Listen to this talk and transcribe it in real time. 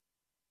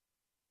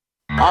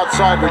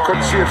Outside, we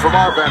couldn't see it from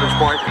our vantage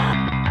point.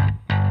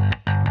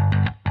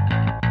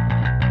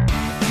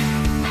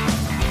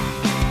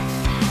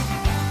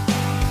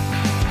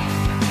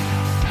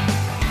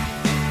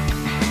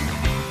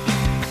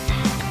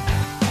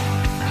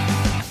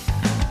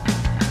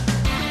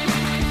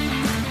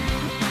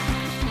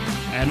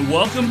 And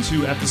welcome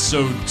to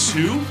episode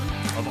 2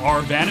 of Our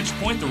Vantage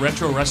Point, the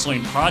Retro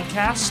Wrestling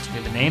Podcast.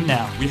 We have a name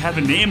now. We have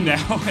a name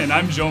now, and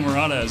I'm Joe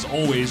Murata, as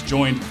always,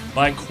 joined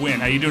by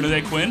Quinn. How you doing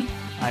today, Quinn?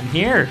 I'm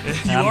here.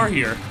 You are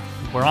here.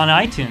 We're on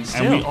iTunes,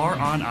 too. And we are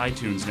on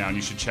iTunes now, and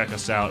you should check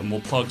us out, and we'll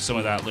plug some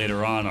of that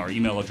later on, our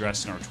email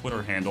address and our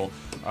Twitter handle.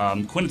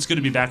 Quinn, it's good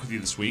to be back with you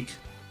this week.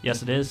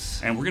 Yes, it is.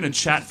 And we're going to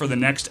chat for the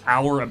next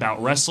hour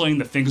about wrestling,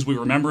 the things we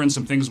remember and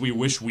some things we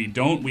wish we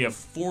don't. We have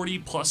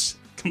 40-plus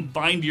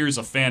combined years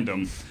of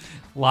fandom.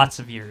 Lots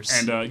of years.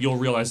 And you'll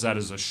realize that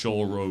as the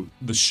show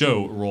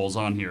rolls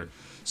on here.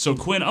 So,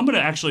 Quinn, I'm going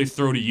to actually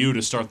throw to you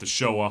to start the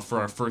show off for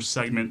our first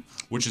segment,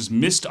 which is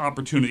Missed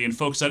Opportunity. And,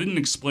 folks, I didn't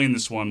explain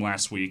this one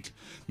last week.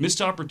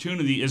 Missed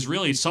Opportunity is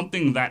really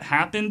something that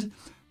happened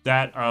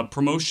that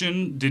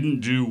promotion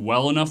didn't do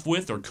well enough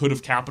with or could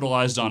have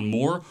capitalized on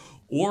more.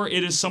 Or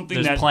it is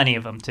something There's plenty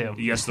of them, too.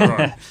 Yes, there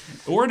are.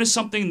 Or it is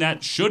something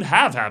that should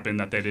have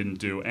happened that they didn't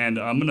do. And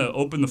I'm going to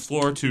open the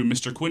floor to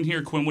Mr. Quinn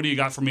here. Quinn, what do you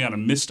got for me on a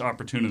missed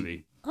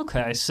opportunity?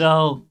 Okay,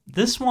 so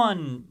this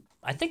one,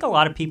 I think a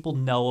lot of people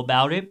know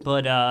about it,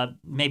 but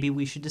maybe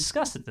we should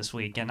discuss it this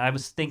week. And I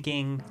was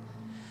thinking,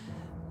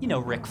 you know,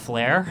 Ric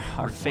Flair,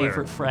 our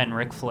favorite friend,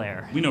 Ric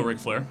Flair. We know Ric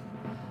Flair.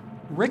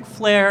 Ric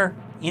Flair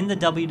in the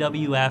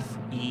WWF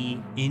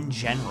in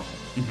general.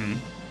 Mm-hmm.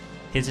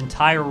 His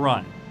entire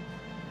run.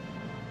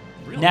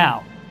 Really?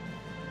 Now,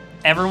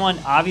 everyone,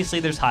 obviously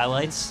there's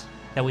highlights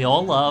that we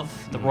all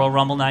love. The Royal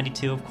Rumble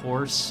 92, of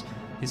course.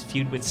 His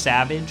feud with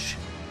Savage.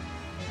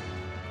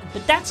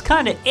 But that's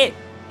kind of it.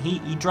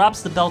 He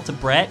drops the belt to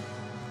Bret,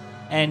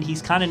 and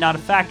he's kind of not a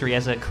factor. He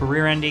has a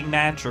career-ending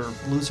match or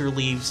loser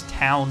leaves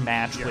town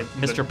match with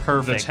Mr.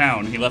 Perfect. The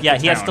town. He left Yeah, the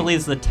town. he has to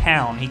leave the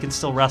town. He can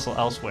still wrestle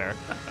elsewhere.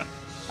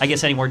 I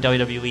guess anywhere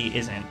WWE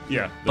isn't.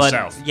 Yeah, the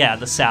South. Yeah,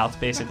 the South,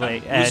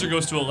 basically. Loser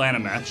goes to Atlanta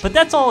match. But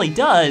that's all he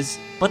does.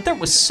 But there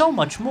was so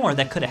much more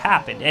that could have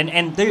happened.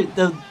 And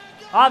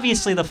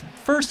obviously the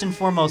first and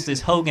foremost is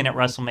Hogan at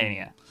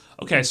WrestleMania.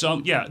 Okay,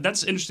 so yeah,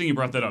 that's interesting you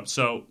brought that up.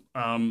 So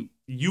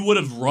you would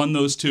have run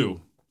those two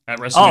at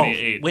WrestleMania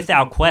 8.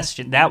 Without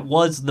question. That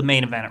was the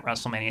main event at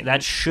WrestleMania.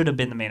 That should have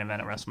been the main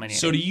event at WrestleMania 8.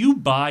 So do you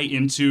buy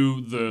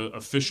into the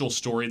official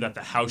story that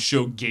the house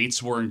show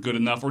gates weren't good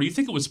enough, or do you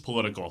think it was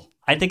political?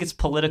 I think it's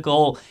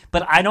political,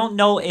 but I don't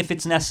know if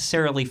it's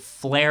necessarily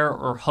Flair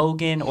or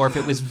Hogan, or if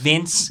it was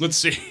Vince. Let's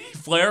see.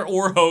 Flair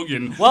or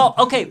Hogan. Well,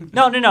 okay.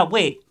 No,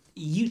 wait.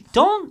 You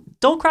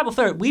don't crap with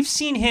Flair. We've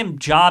seen him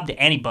job to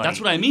anybody. That's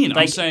what I mean.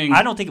 I'm saying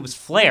I don't think it was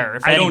Flair.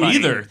 I don't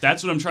either.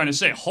 That's what I'm trying to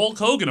say. Hulk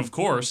Hogan, of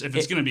course, if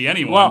it's going to be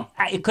anyone. Well,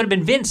 it could have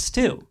been Vince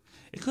too.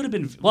 It could have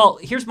been. Well,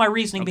 here's my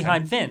reasoning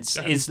behind Vince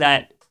is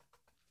that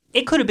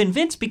it could have been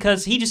Vince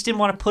because he just didn't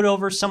want to put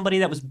over somebody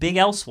that was big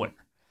elsewhere.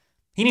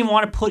 He didn't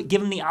want to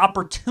give him the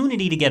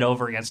opportunity to get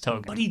over against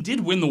Hogan. But he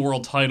did win the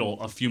world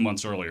title a few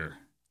months earlier.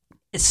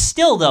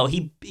 Still, though,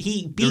 he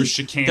beat. There was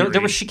chicanery.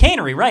 There was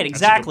chicanery, right?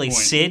 Exactly.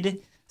 That's a good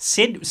point.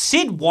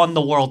 Sid won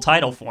the world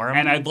title for him.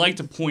 And I'd like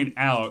to point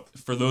out,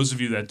 for those of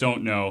you that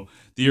don't know,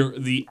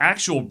 the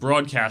actual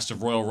broadcast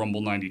of Royal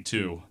Rumble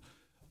 92,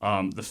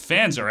 the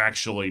fans are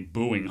actually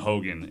booing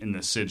Hogan in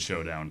the Sid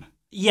showdown.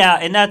 Yeah,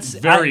 and that's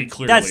very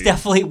clearly. That's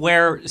definitely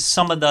where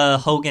some of the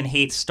Hogan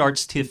hate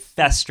starts to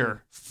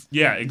fester.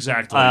 Yeah,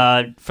 exactly.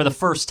 For the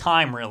first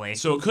time, really.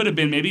 So it could have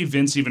been maybe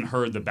Vince even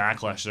heard the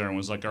backlash there and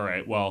was like, all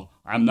right, well,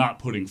 I'm not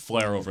putting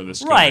Flair over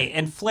this guy. Right,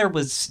 and Flair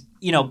was,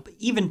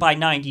 even by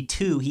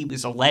 92, he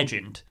was a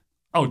legend.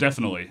 Oh,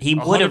 definitely. He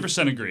would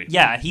 100% agree.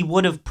 Yeah, he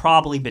would have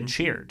probably been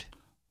cheered.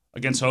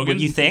 Against Hogan?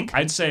 What you think?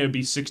 I'd say it would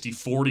be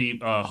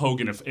 60-40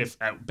 Hogan if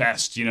at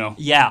best,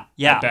 Yeah.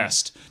 At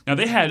best. Now,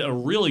 they had a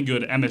really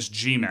good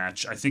MSG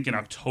match, I think in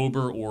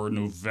October or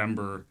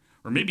November,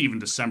 or maybe even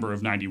December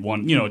of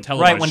 91, a televised show.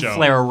 Right when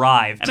Flair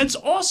arrived. And it's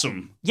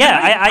awesome. Yeah,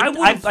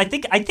 I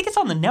think it's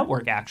on the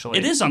network, actually.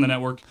 It is on the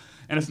network.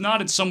 And if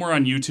not, it's somewhere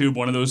on YouTube,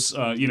 one of those,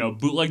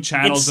 bootleg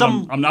channels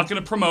I'm not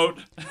going to promote.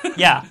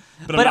 Yeah.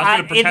 But I'm not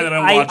going to pretend that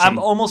I'm watching. I'm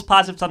almost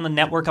positive it's on the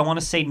network. I want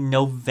to say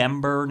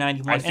November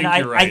 91. I think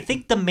you're right. I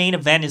think the main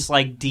event is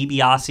like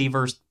DiBiase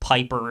versus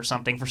Piper or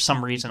something for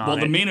some reason on it. Well,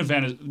 the main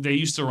event is, they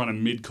used to run a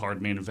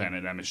mid-card main event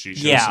at MSG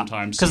shows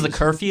sometimes. Because of the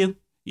curfew?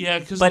 Yeah,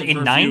 because But in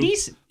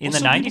 90s? In the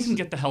 90s? People can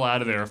get the hell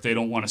out of there if they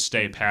don't want to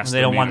stay past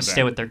They don't want to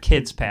stay with their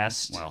kids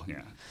past. Well,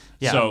 yeah.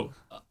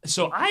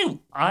 So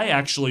I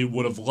actually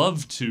would have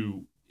loved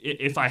to,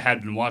 if I had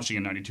been watching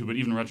in 92, but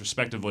even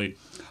retrospectively,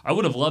 I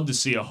would have loved to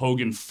see a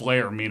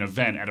Hogan-Flair main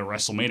event at a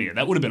WrestleMania.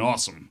 That would have been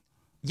awesome.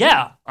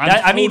 Yeah.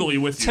 I'm totally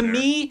with you To there.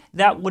 me,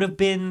 that would have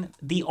been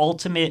the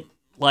ultimate,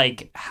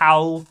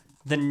 how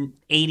the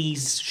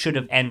 80s should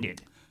have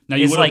ended. Now,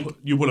 you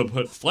would have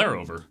put Flair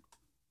over.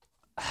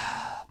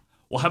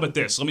 Well, how about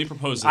this? Let me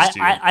propose this to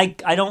you.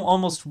 I don't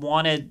almost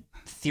want to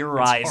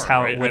theorize hard,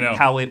 how right? it would I know.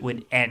 how it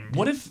would end.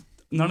 What if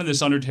none of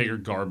this Undertaker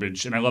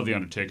garbage, and I love the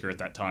Undertaker at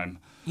that time.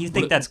 You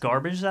think that's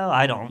garbage though?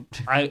 I don't.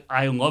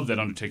 I love that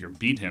Undertaker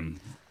beat him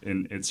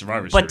in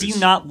Survivor Series. But do you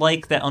not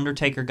like that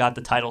Undertaker got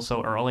the title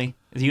so early?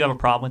 Do you have a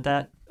problem with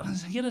that?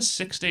 He had a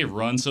 6-day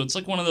run, so it's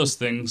like one of those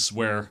things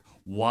where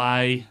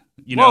why,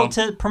 you know? Well,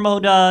 to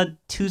promote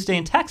Tuesday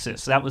in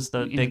Texas, that was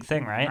the big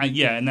thing, right?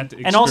 Yeah, and that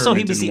And also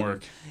he experiment was didn't the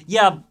work.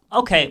 Yeah,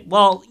 okay.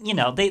 Well, you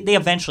know, they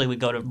eventually would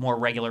go to more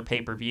regular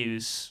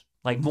pay-per-views,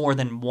 like more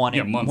than one.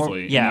 Yeah,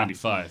 monthly in yeah,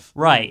 95.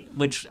 right.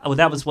 Which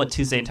that was what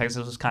Tuesday in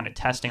Texas was kind of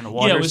testing the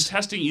waters. Yeah, it was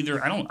testing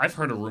either. I've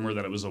heard a rumor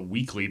that it was a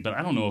weekly, but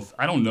I don't know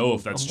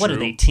if that's what true. are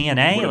they,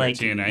 TNA? What are like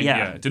they, TNA?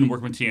 Yeah. It didn't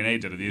work when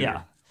TNA did it either.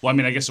 Yeah. Well, I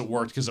mean, I guess it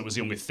worked because it was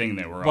the only thing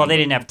they were on. Well, they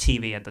didn't have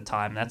TV at the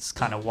time. That's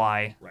kind of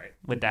why Right.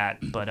 with that.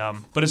 But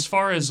as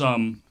far as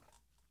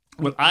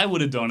what I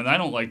would have done, and I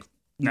don't like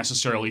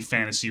necessarily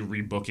fantasy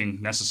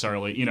rebooking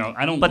necessarily. You know,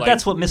 I don't. But like,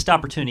 that's what missed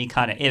opportunity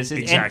kind of is.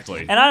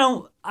 Exactly. And I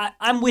don't.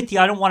 I'm with you.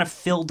 I don't want to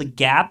fill the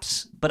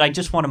gaps, but I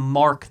just want to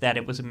mark that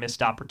it was a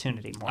missed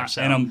opportunity more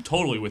so. And I'm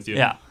totally with you.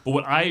 Yeah. But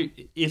what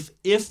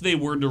if they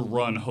were to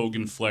run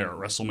Hogan Flair at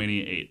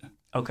WrestleMania 8,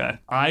 Okay.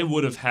 I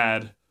would have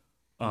had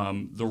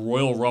the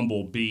Royal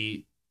Rumble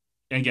be.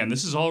 Again,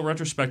 this is all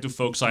retrospective,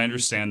 folks. I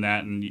understand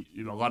that, and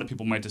a lot of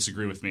people might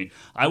disagree with me.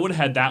 I would have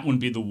had that one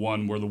be the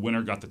one where the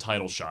winner got the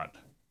title shot.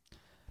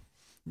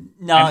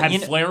 No, And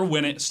had Flair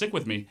win it, stick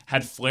with me,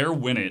 had Flair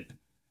win it,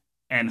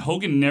 and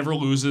Hogan never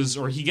loses,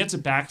 or he gets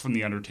it back from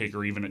The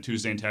Undertaker even at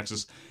Tuesday in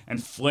Texas,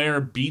 and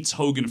Flair beats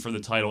Hogan for the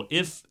title.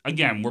 If,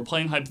 again, we're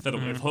playing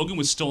hypothetical, if Hogan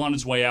was still on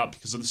his way out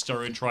because of the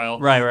steroid trial,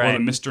 Right. or the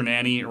Mr.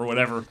 Nanny, or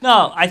whatever.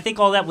 No, I think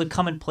all that would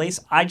come in place.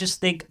 I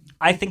think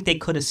they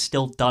could have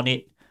still done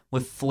it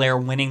with Flair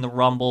winning the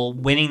Rumble,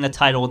 winning the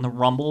title in the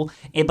Rumble,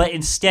 but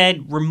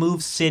instead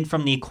remove Sid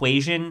from the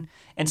equation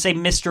and say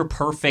Mr.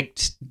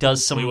 Perfect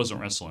does some... Well, he wasn't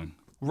wrestling.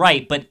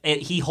 Right, but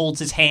he holds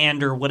his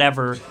hand or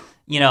whatever,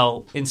 you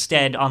know,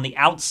 instead on the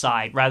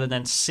outside rather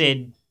than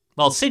Sid.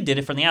 Well, Sid did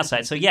it from the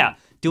outside, so yeah,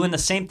 doing the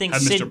same thing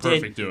Have Sid Mr.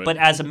 Perfect did, do it. but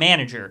as a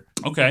manager.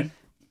 Okay.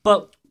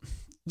 But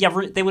yeah,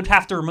 they would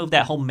have to remove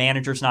that whole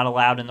manager's not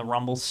allowed in the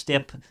Rumble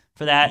stip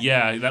for that.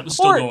 Yeah, that was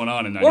still going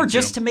on in 92. Or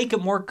just to make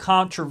it more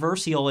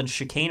controversial and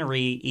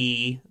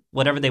chicanery-y,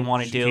 whatever they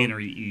want to do.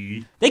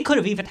 Chicanery-y. They could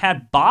have even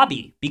had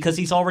Bobby because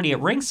he's already at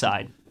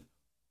ringside.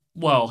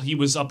 Well, he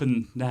was up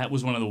in... That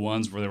was one of the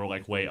ones where they were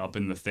like way up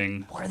in the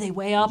thing. Were they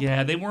way up?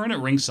 Yeah, they weren't at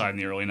ringside in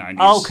the early 90s.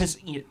 Oh, because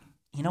you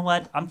know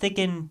what? I'm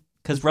thinking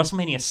because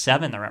WrestleMania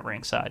 7 they're at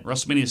ringside.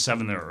 WrestleMania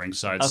 7 they're at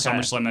ringside. Okay.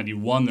 SummerSlam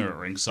 91 they're at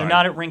ringside. They're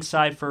not at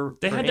ringside for...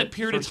 They for had it- that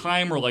period of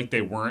time where like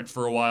they weren't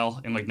for a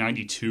while in like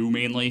 92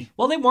 mainly.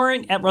 Well, they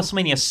weren't at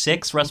WrestleMania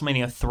 6,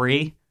 WrestleMania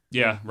 3.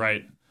 Yeah,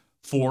 right.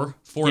 4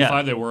 Yeah. and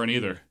 5 they weren't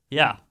either.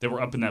 Yeah. They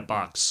were up in that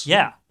box.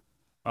 Yeah.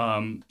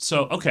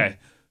 So okay.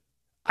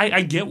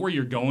 I get where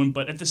you're going,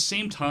 but at the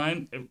same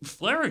time,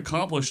 Flair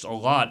accomplished a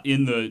lot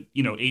in the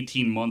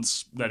 18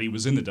 months that he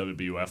was in the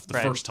WWF the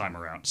Right. first time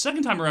around.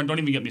 Second time around, don't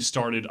even get me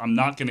started. I'm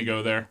not going to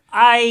go there.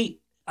 I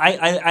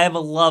have a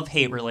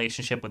love-hate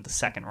relationship with the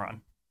second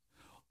run.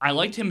 I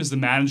liked him as the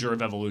manager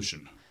of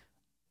Evolution.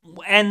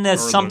 And the Or the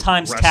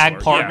sometimes wrestler. tag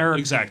partner. Yeah,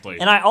 exactly.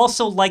 And I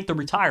also like the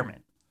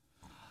retirement.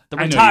 The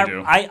I know you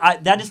do. I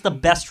that is the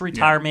best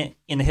retirement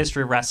in the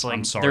history of wrestling.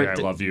 I'm sorry, I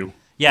They're- love you.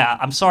 Yeah,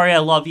 I'm sorry, I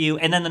love you.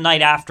 And then the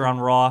night after on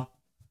Raw,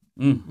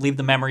 leave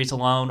the memories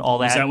alone. All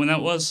that. Is that when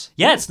that was?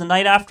 Yeah, it's the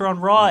night after on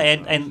Raw,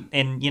 and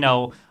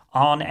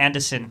Arn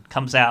Anderson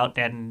comes out,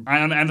 and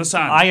Ian Anderson.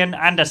 Ian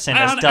Anderson,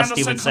 as Ian Dusty Anderson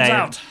would comes say,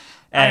 out.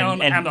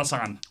 and Ian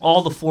Anderson.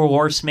 all the Four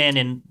Horsemen,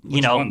 and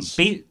Which ones?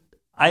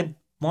 I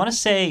want to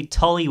say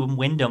Tully and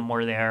Wyndham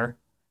were there,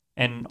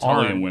 and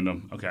Tully Arn. and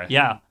Wyndham. Okay.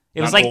 Yeah. It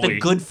was Not like the Ole.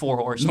 good Four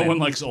Horsemen. No one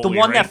likes Ole, the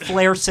one right? that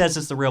Flair says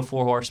is the real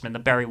Four Horsemen, the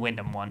Barry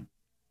Windham one.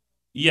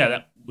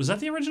 Yeah, was that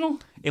the original?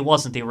 It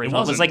wasn't the original.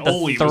 It, was wasn't. like the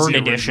Ole was third the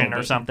edition original,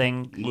 or but-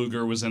 something.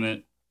 Luger was in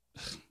it.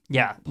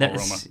 Yeah. Paul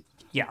that's- Roma.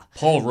 Yeah.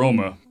 Paul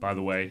Roma, by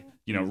the way.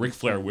 Ric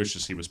Flair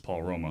wishes he was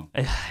Paul Roma.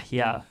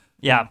 Yeah.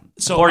 Yeah.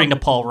 So, According to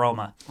Paul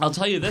Roma. I'll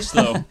tell you this,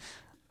 though.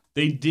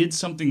 They did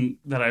something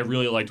that I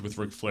really liked with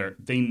Ric Flair.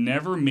 They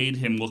never made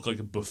him look like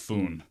a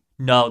buffoon.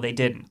 No, they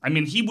didn't. I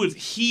mean,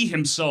 he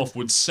himself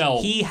would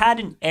sell He had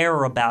an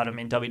air about him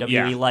in WWE,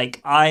 Yeah. like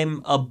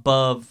I'm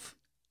above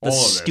the All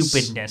of this.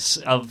 stupidness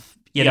of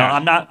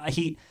Yeah.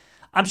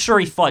 I'm sure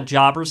he fought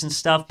jobbers and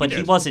stuff, but he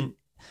did. wasn't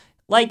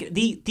like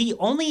the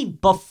only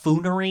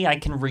buffoonery I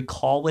can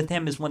recall with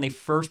him is when they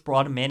first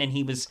brought him in and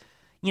he was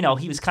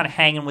kind of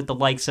hanging with the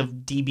likes of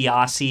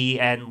DiBiase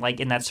and like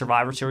in that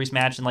Survivor Series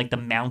match and like the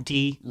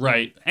Mountie.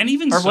 right. And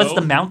even Or so, was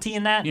the Mountie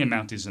in that? Yeah,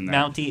 Mountie's in that.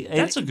 Mountie.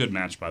 That's a good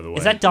match, by the way.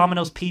 Is that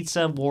Domino's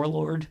Pizza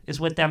Warlord is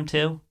with them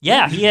too?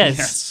 Yeah, he is.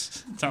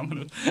 Yes.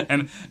 Domino.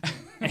 And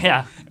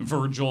Yeah.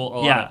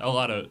 Virgil, a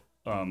lot of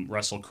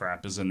wrestle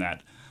crap is in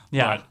that.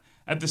 Yeah. But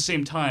at the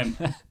same time,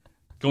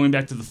 going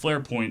back to the Flair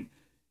point,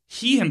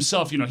 he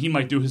himself, he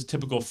might do his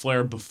typical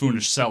Flair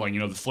buffoonish selling,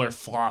 the Flair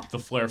flop, the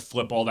Flair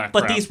flip, all that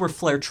But crap. these were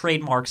Flair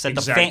trademarks that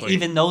Exactly.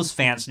 even those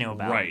fans knew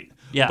about. Right.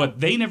 Yeah. But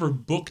they never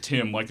booked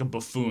him like a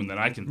buffoon that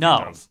I can think No.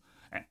 of.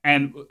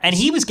 And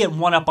he was getting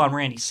one up on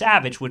Randy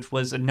Savage, which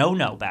was a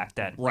no-no back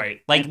then.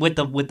 right. Like with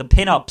the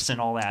pinups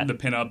and all that. The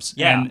pinups.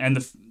 Yeah. And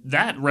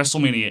that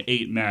WrestleMania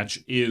 8 match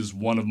is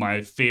one of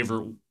my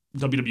favorite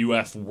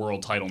WWF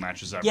world title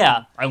matches ever.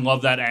 Yeah. I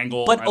love that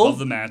angle. But I love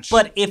the match.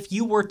 But if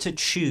you were to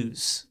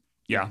choose,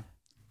 yeah.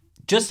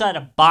 just at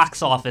a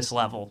box office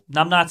level, and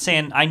I'm not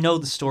saying, I know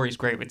the story's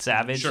great with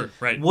Savage. Sure,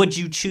 right. Would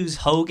you choose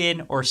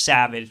Hogan or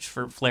Savage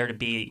for Flair to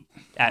be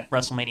at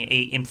WrestleMania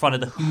 8 in front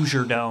of the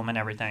Hoosier Dome and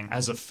everything?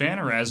 As a fan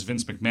or as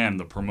Vince McMahon,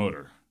 the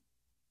promoter?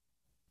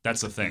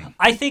 That's the thing.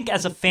 I think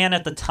as a fan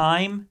at the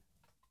time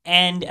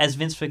and as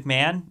Vince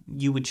McMahon,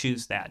 you would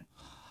choose that.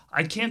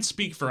 I can't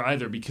speak for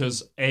either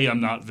because A, I'm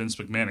not Vince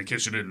McMahon, in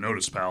case you didn't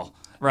notice, pal.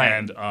 Right.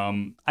 And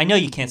I know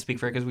you can't speak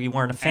for it because we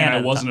weren't a fan and I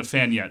at the wasn't time. a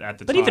fan yet at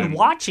the But time. even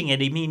watching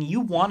it, I mean, you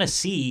want to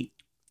see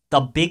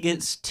the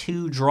biggest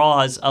two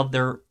draws of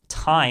their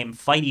time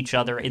fight each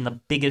other in the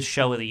biggest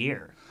show of the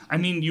year. I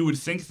mean, you would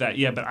think that,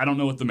 yeah, but I don't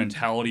know what the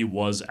mentality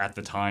was at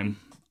the time.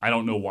 I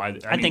don't know why.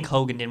 I think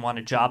Hogan didn't want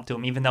a job to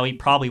him, even though he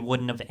probably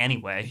wouldn't have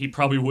anyway. he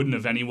probably wouldn't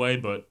have anyway,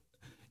 but,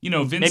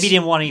 Vince... Maybe he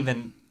didn't want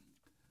even,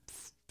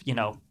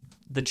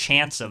 the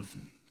chance of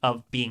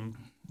jobbing.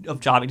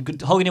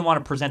 Hogan didn't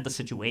want to present the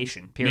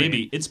situation, period.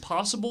 Maybe. It's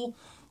possible.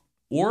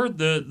 Or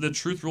the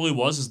truth really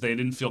was they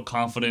didn't feel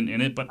confident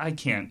in it, but I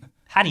can't.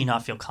 How do you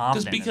not feel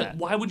confident in that?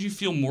 Why would you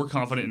feel more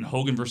confident in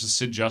Hogan versus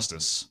Sid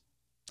Justice?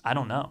 I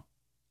don't know.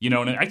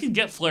 And I could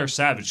get Flair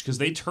Savage because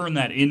they turned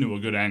that into a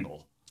good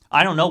angle.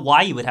 I don't know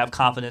why you would have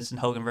confidence in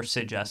Hogan versus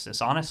Sid Justice,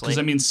 honestly.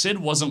 Because, Sid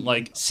wasn't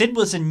like... Sid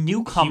was a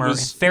newcomer,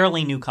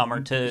 fairly newcomer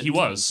to... He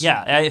was.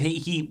 Yeah,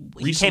 he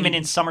came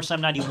in SummerSlam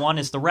 91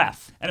 as the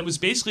ref. And it was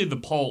basically the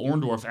Paul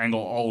Orndorff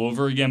angle all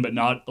over again, but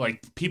not,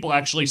 people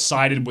actually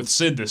sided with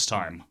Sid this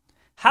time.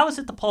 How is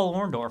it the Paul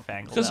Orndorff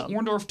angle, Because though?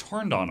 Orndorff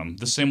turned on him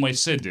the same way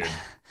Sid did.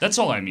 That's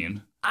all I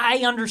mean. I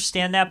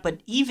understand that,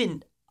 but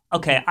even...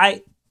 Okay,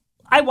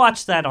 I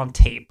watched that on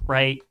tape,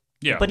 right?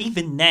 Yeah. But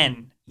even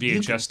then...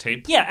 VHS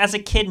tape? Yeah, as a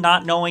kid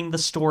not knowing the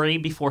story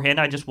beforehand,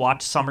 I just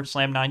watched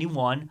SummerSlam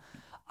 91.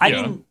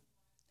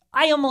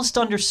 I almost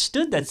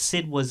understood that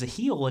Sid was a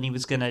heel and he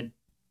was going to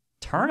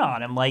turn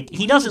on him. Like,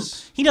 he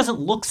doesn't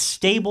look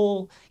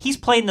stable. He's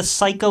playing the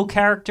psycho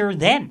character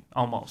then,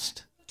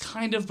 almost.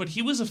 Kind of, but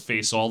he was a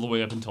face all the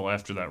way up until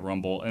after that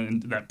Rumble.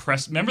 And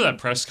remember that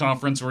press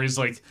conference where he's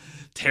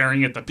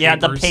tearing at the papers? Yeah,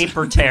 the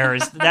paper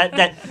tears.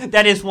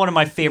 that is one of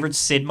my favorite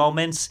Sid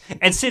moments.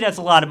 And Sid has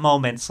a lot of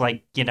moments, we're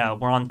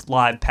on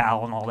Live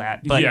Pal and all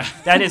that. But yeah.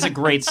 That is a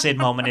great Sid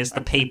moment, is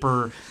the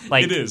paper.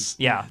 It is.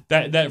 Yeah.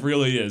 That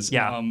really is.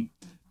 Yeah.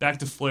 Back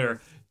to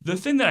Flair. The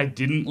thing that I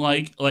didn't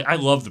like, I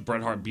love that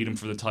Bret Hart beat him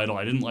for the title.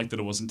 I didn't like that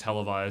it wasn't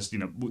televised.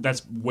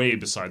 That's way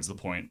besides the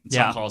point. It's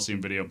not Coliseum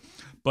video.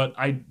 But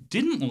I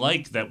didn't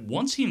like that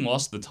once he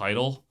lost the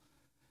title,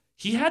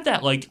 he had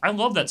that, I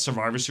love that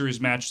Survivor Series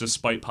match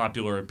despite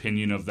popular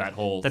opinion of that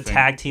whole thing. The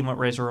tag team with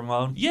Razor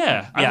Ramon?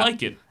 Yeah, I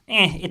like it.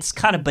 It's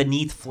kind of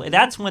beneath Flair.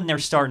 That's when they're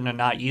starting to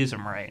not use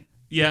him right.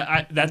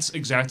 Yeah, that's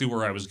exactly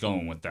where I was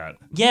going with that.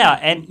 Yeah,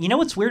 and you know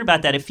what's weird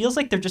about that? It feels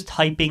like they're just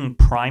hyping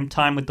prime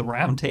time with the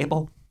Round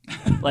Table.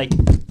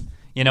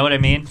 You know what I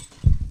mean?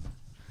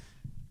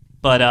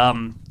 But,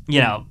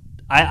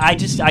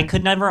 I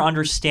could never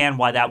understand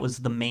why that was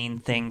the main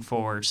thing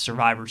for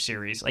Survivor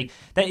Series.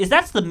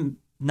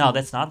 No,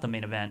 that's not the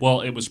main event.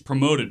 Well, it was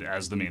promoted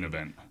as the main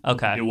event.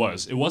 Okay. It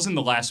was. It wasn't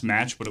the last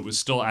match, but it was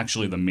still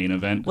actually the main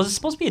event. Was it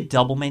supposed to be a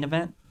double main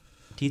event?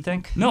 Do you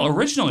think? No,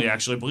 originally,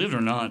 actually, believe it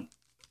or not,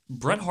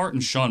 Bret Hart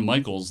and Shawn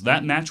Michaels,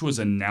 that match was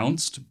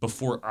announced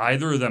before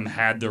either of them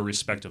had their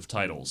respective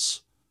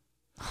titles.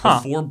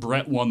 Huh. Before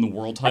Bret won the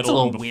world title. That's a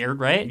little weird,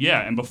 right?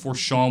 Yeah, and before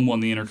Shawn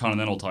won the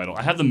Intercontinental title.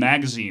 I have the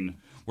magazine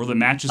where the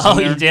match is in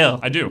there. Oh, you do?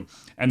 I do.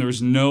 And there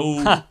was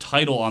no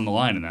title on the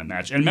line in that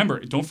match. And remember,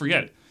 don't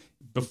forget,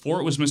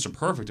 before it was Mr.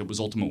 Perfect, it was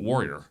Ultimate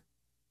Warrior.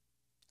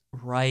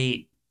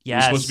 Right.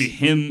 Yes. It was supposed to be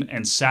him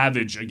and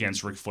Savage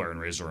against Ric Flair and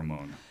Razor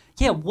Ramon.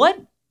 Yeah,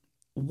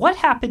 what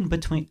happened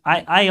between...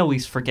 I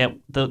always forget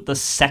the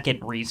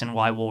second reason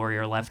why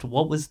Warrior left.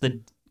 What was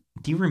the...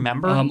 Do you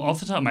remember?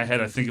 Off the top of my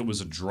head, I think it was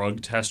a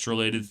drug test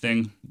related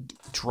thing.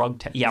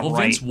 Yeah, well,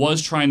 right. Vince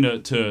was trying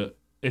to,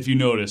 if you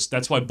notice,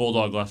 that's why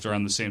Bulldog left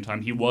around the same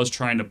time. He was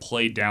trying to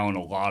play down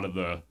a lot of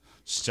the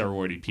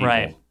steroidy people.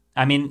 Right.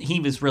 I mean, he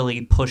was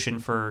really pushing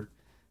for,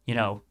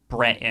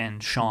 Bret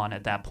and Shawn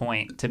at that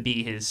point to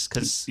be his...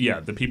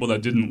 Yeah, the people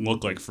that didn't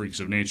look like freaks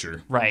of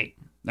nature. Right.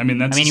 I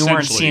mean, you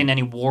weren't seeing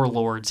any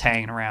warlords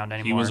hanging around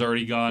anymore. He was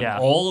already gone. Yeah.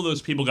 All of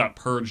those people got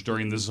purged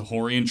during the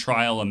Zahorian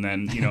trial, and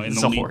then, in the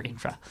Zahorian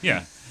trial.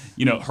 Yeah.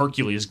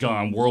 Hercules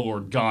gone,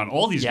 Warlord gone,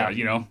 all these guys,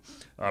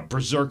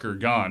 Berserker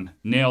gone,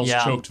 Nails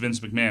choked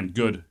Vince McMahon.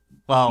 Good.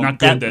 Well, not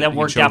good that he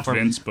worked choked out for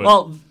Vince, but...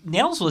 Well,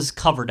 Nails was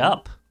covered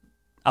up.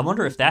 I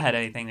wonder if that had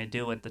anything to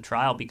do with the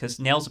trial, because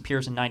Nails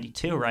appears in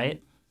 92,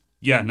 right?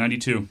 Yeah,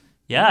 92.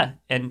 Yeah,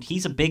 and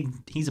he's a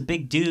big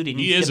dude, and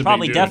He is a big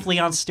probably dude. definitely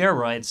on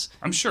steroids.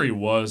 I'm sure he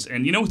was.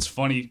 And you know what's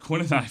funny?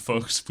 Quinn and I,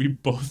 folks, we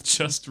both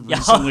just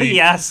recently,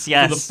 yes.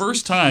 for the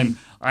first time,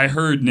 I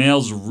heard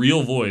Nail's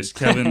real voice,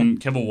 Kevin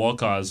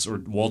Walchoz, or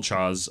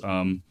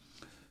Walchaz.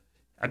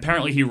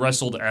 Apparently he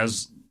wrestled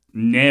as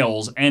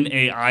Nails,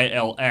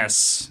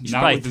 Nails. You should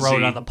probably throw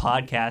it on the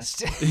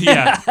podcast.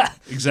 Yeah,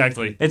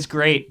 exactly. It's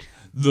great.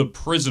 The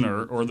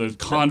prisoner or the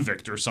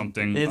convict or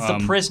something. It's the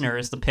prisoner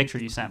is the picture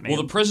you sent me.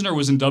 Well, the prisoner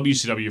was in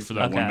WCW for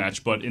that Okay. one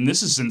match, and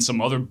this is in some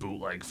other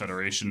bootleg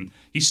federation.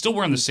 He's still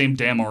wearing the same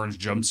damn orange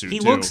jumpsuit. He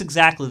too. looks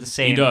exactly the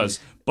same. He does,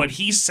 but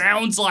he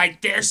sounds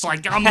like this.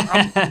 Like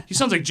he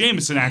sounds like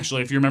Jameson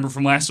actually. If you remember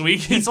from last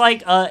week, He's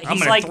like I'm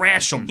gonna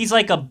thrash him. He's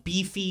like a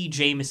beefy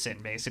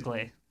Jameson,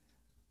 basically.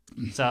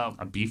 So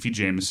A beefy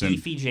Jameson.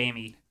 beefy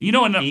Jamie, You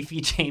know,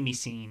 beefy Jamie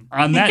scene.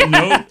 on that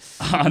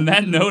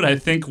note, I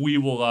think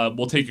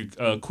we'll take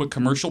a quick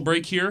commercial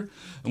break here,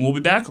 and we'll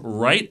be back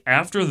right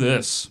after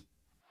this.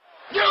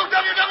 You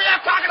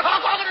WWF talking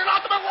Hulk Hogan and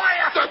Ultimate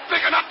Warrior! They're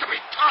big enough to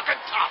be talking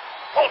tough.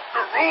 Hulk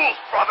the rules,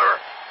 brother.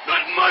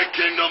 Not in my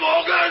kingdom,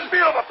 Hogan.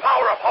 Feel the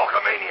power of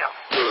Hulkamania.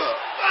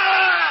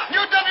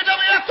 You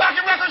WWF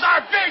talking wrestlers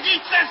are big,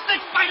 eat says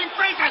stick fighting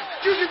phrases,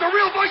 using the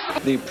real voice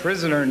of The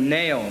prisoner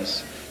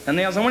Nails. Now,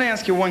 Nails, I want to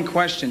ask you one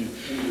question.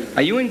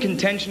 Are you in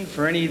contention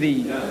for any of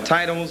the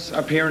titles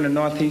up here in the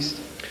Northeast?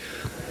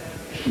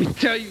 Let me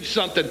tell you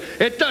something.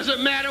 It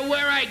doesn't matter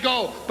where I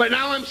go, but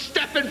now I'm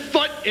stepping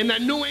foot in the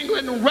New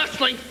England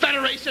Wrestling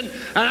Federation,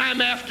 and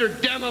I'm after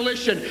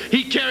Demolition.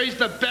 He carries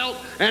the belt,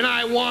 and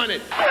I want it.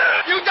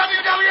 You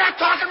WWF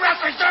talking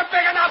wrestlers, they're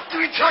big enough to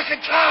be talking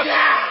tough.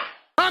 Yeah!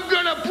 I'm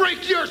gonna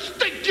break your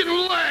stinking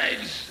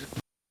legs!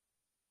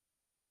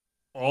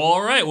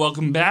 All right,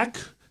 welcome back.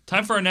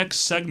 Time for our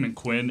next segment,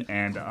 Quinn,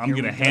 and I'm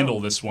going to handle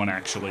this one,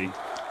 actually.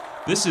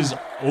 This is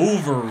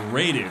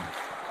overrated.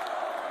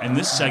 And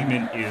this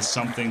segment is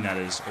something that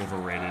is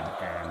overrated,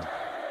 and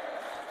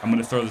I'm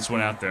going to throw this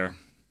one out there.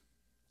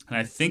 And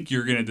I think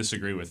you're going to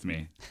disagree with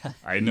me.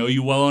 I know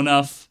you well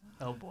enough.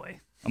 Oh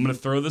boy, I'm going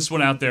to throw this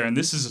one out there, and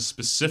this is a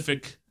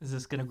specific... is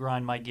this gonna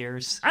grind my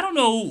gears? I don't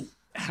know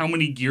how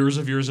many gears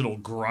of yours it'll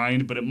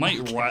grind, but it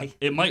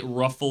might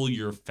ruffle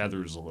your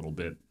feathers a little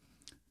bit.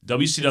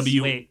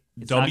 WCW... Wait.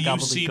 It's not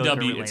WCW,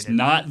 gobbledygooker it's related.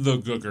 not the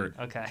Googer.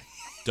 Okay.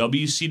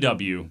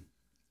 WCW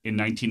in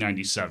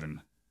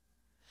 1997.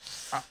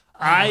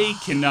 I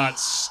cannot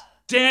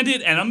stand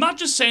it, and I'm not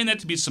just saying that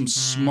to be some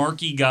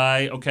smarky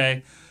guy,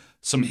 okay?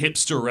 Some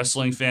hipster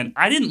wrestling fan.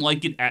 I didn't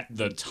like it at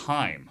the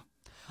time.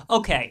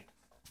 Okay.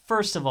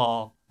 First of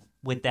all,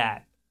 with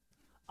that,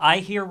 I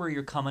hear where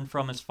you're coming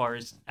from as far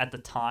as at the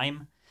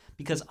time,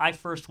 because I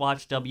first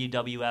watched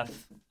WWF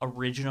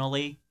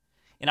originally,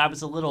 and I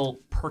was a little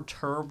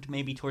perturbed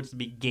maybe towards the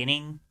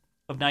beginning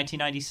of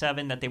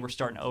 1997 that they were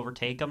starting to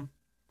overtake them.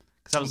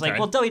 Because I was like,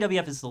 well,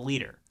 WWF is the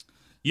leader.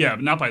 Yeah,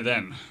 but not by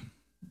then.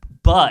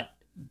 But,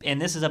 and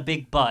this is a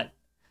big but,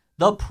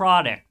 the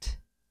product,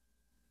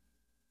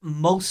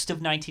 most of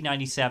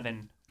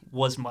 1997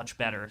 was much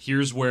better.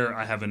 Here's where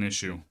I have an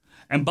issue.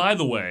 And by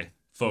the way,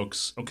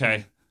 folks,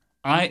 okay,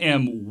 I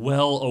am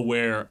well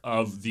aware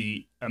of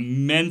the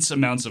immense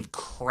amounts of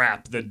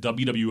crap that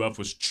WWF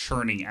was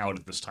churning out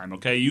at this time,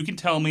 okay? You can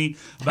tell me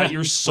about your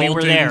We were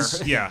Sultans,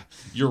 there. yeah,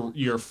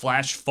 your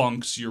Flash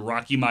Funks, your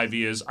Rocky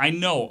Maivias. I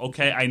know,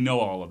 okay? I know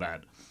all of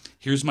that.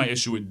 Here's my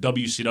issue with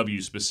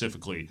WCW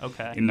specifically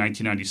in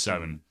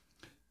 1997.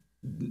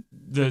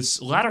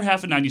 This latter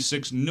half of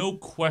 96, no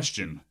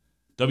question,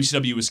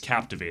 WCW was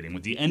captivating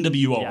with the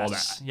NWO, all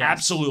that. Yes.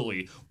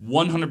 Absolutely.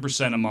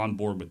 100% I'm on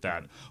board with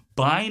that.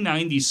 By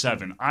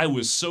 97, I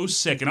was so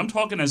sick, and I'm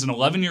talking as an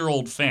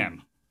 11-year-old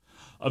fan,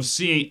 of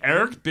seeing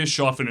Eric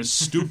Bischoff and his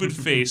stupid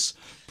face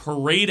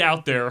parade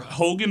out there,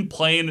 Hogan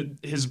playing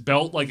his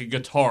belt like a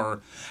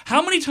guitar.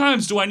 How many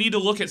times do I need to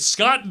look at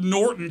Scott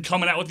Norton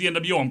coming out with the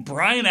NWO and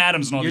Bryan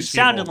Adams and all You're these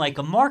people? sounding like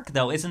a mark,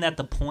 though. Isn't that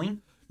the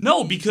point?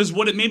 No, because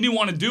what it made me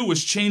want to do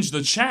was change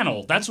the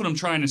channel. That's what I'm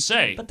trying to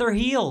say. But they're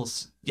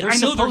heels. Yeah, They're I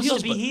know supposed they're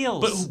heels, to be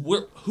heels.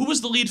 But who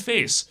was the lead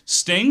face?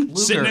 Sting? Luger.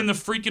 Sitting in the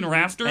freaking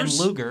rafters?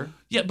 And Luger.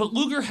 Yeah, but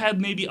Luger had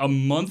maybe a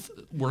month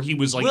where he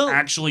was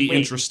actually wait.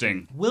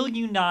 interesting. Will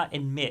you not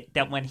admit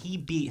that when he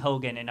beat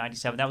Hogan in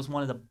 97, that was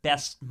one of the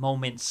best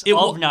moments It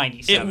of wa-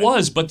 97? It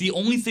was, but the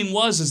only thing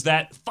is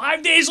that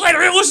 5 days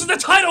later, it was the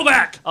title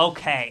back!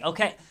 Okay,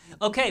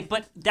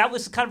 but that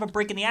was kind of a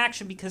break in the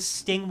action because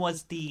Sting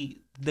was the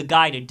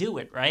guy to do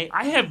it, right?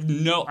 I'm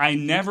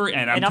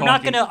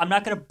not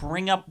gonna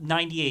bring up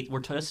 98. We're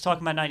just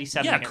talking about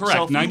 97. Yeah, here. correct,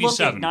 So if you look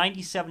 97. at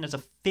 97 as a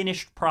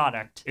finished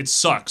product, It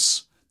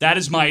sucks. That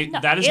is my it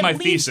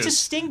leads thesis. to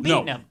Sting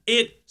no, beating him.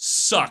 it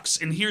sucks,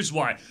 and here's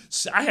why.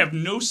 I have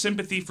no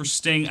sympathy for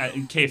Sting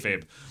in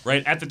kayfabe,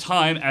 right? At the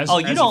time, as Oh,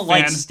 you as don't a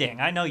fan, like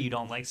Sting. I know you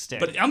don't like Sting.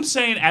 but I'm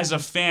saying as a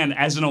fan,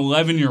 as an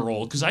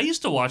 11-year-old, because I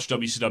used to watch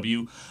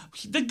WCW,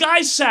 the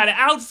guy sat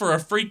out for a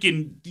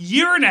freaking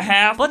year and a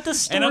half. But the and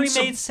story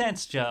made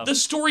sense, Joe. The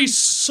story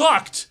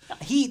sucked.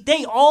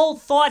 They all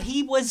thought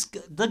he was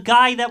the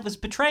guy that was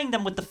betraying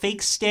them with the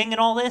fake Sting and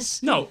all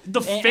this. No,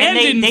 the And fan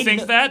they- didn't they-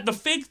 think that. The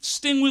fake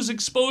Sting was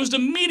exposed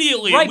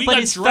immediately. Right, We but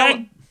got his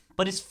dragged.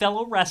 But his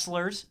fellow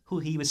wrestlers, who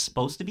he was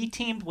supposed to be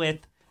teamed with,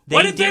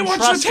 Why did they didn't watch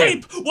the trust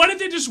him. tape? Why did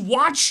they just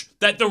watch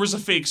that there was a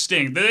fake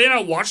Sting? Did they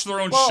not watch their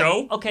own Well,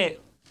 show? Okay,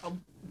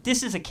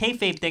 this is a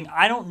kayfabe thing.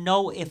 I don't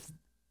know if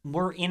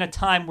we're in a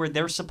time where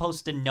they're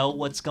supposed to know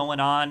what's going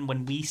on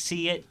when we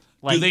see it.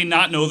 Like, Do they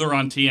not know they're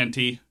on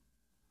TNT?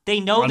 They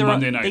know on they're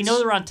Monday They nights? know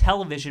they're on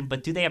television,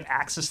 but do they have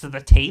access to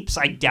the tapes?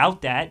 I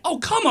doubt that. Oh,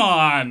 come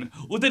on!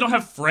 Well, they don't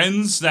have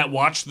friends that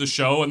watch the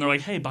show and they're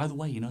like, hey, by the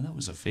way, that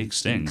was a fake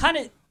Sting. Kind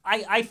of.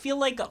 I feel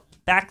like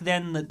back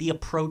then the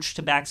approach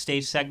to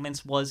backstage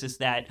segments is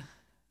that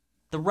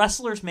the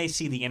wrestlers may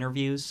see the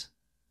interviews,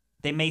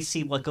 they may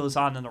see what goes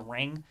on in the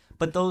ring,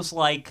 but those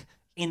like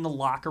in the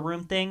locker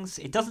room things,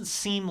 it doesn't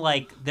seem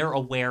like they're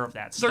aware of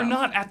that stuff. They're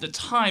not at the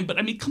time, but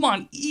I mean, come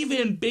on,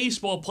 even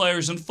baseball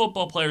players and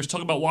football players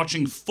talk about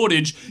watching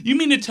footage. You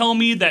mean to tell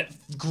me that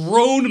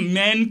grown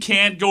men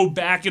can't go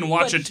back and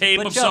watch a tape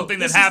of Joe, something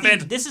that this is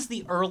happened? this is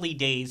the early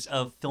days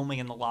of filming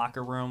in the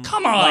locker room.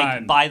 Come on.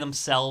 Like by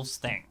themselves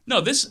thing. No,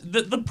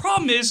 the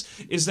problem is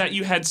that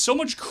you had so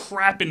much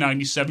crap in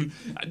 97.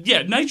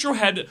 Yeah, Nitro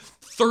had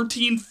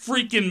 13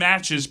 freaking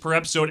matches per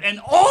episode, and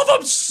all of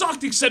them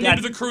sucked except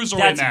maybe the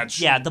Cruiserweight match.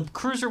 Yeah, the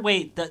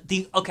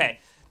Cruiserweight, okay.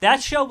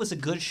 That show was a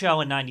good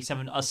show in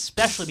 97,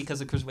 especially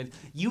because of Cruiserweight.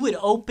 You would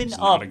open It's up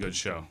not a good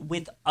show.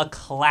 with a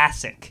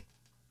classic.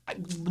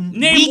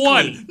 Name Weekly.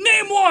 one!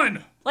 Name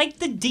one! Like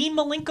the Dean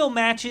Malenko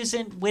matches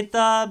and with,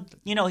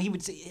 he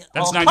would say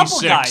That's a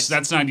couple 96. guys.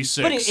 That's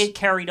 96. But it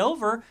carried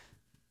over.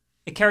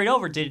 It carried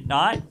over, did it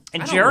not?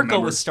 And I don't Jericho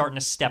remember. was starting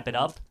to step it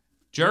up.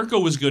 Jericho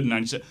was good in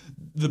 97.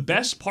 The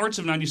best parts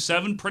of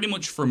 97, pretty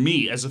much for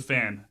me as a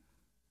fan,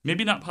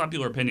 maybe not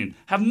popular opinion,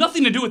 have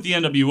nothing to do with the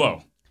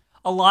NWO.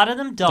 A lot of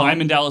them don't.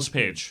 Diamond Dallas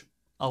Page.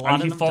 A lot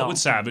of he them fought don't. with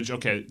Savage.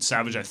 Okay,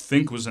 Savage I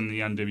think was in the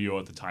NWO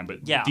at the time,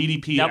 but Yeah,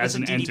 DDP that as was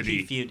an a DDP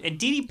entity. feud. And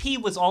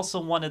DDP was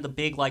also one of the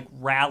big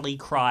rally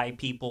cry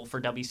people for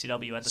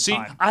WCW at the See,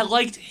 time. I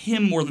liked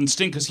him more than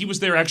Sting because he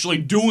was there actually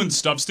doing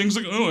stuff. Sting's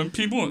like, oh, and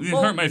people it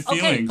hurt my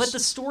feelings. Okay, but the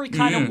story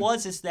kind of Yeah.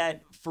 is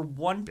that for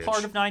one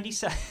part of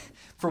 97,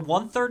 for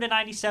 1/3 of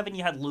 97,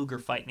 you had Luger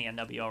fighting the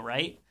NWO,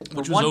 right?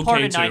 Which For was one part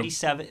okay, of too.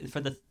 97,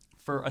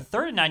 for a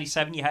third of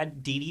 97, you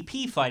had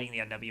DDP fighting the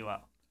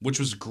NWO. Which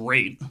was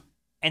great.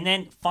 And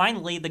then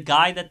finally, the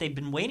guy that they've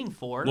been waiting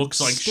for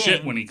Looks like Sting,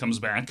 shit when he comes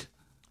back.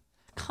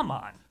 Come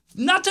on.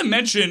 Not to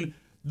mention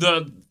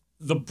the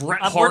Bret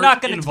Hart we're not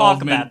gonna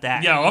talk involvement. about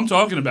that. Yeah, I'm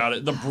talking about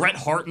it. The Bret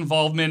Hart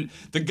involvement.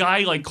 The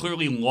guy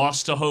clearly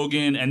lost to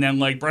Hogan, and then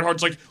Bret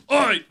Hart's like,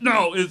 oh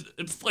no,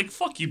 it's like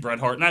fuck you, Bret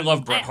Hart, and I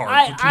love Bret Hart.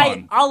 but come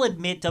on. I'll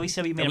admit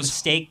WCW made a was-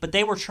 mistake, but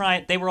they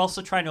were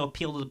also trying to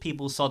appeal to the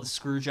people who saw the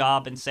screw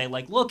job and say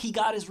look, he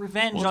got his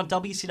revenge on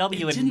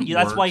WCW, it and didn't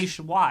that's work. why you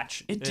should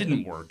watch. It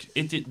didn't work.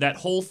 It did that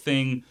whole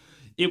thing.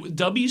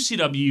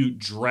 WCW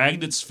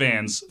dragged its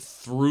fans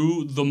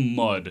through the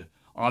mud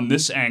on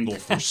this angle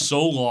for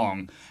so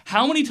long.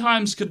 How many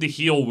times could the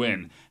heel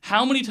win?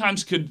 How many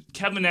times could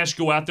Kevin Nash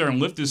go out there and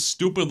lift his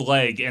stupid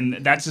leg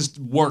and that's his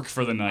work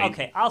for the night?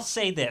 Okay, I'll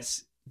say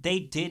this. They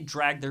did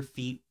drag their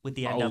feet with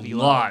the NWO.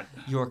 lot.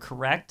 You're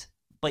correct.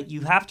 But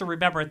you have to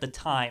remember at the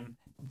time,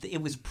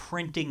 it was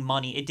printing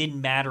money. It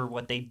didn't matter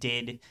what they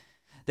did.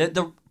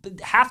 The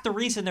half the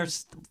reason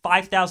there's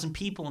 5,000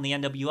 people in the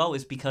NWO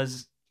is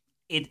because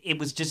it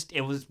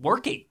was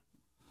working.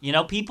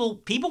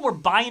 People were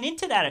buying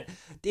into that.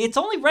 It's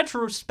only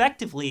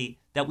retrospectively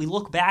that we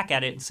look back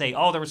at it and say,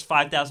 oh, there was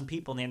 5,000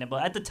 people in the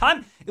NWO. At the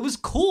time, it was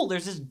cool.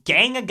 There's this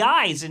gang of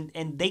guys, and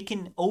they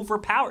can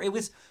overpower. It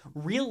was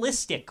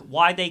realistic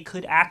why they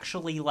could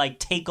actually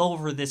take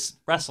over this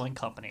wrestling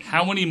company.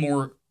 How many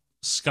more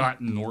Scott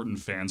Norton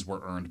fans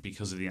were earned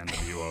because of the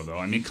NWO, though?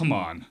 I mean, come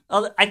on.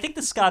 I think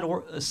the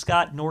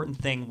Scott Norton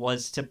thing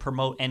was to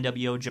promote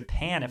NWO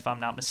Japan, if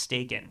I'm not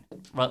mistaken.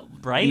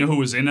 Right? You know who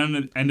was in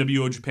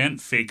NWO Japan?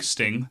 Fake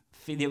Sting.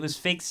 It was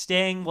fake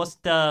Sting. What's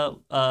the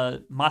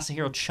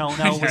Masahiro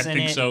Chono was I in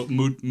think it. so.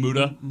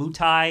 Muta.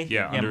 Mutai.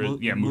 Yeah, Mutai.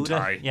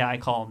 Mutai. Yeah, I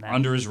call him that.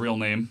 Under his real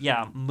name.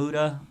 Yeah,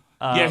 Muta.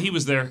 Yeah, he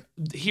was there.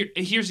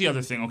 Here's the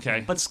other thing,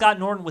 okay? But Scott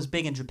Norton was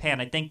big in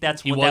Japan. I think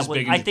that's what was that was.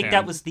 big in I think Japan.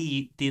 that was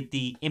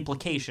the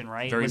implication,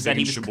 right? Very was big that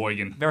he in was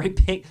Sheboygan.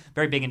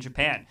 Very big in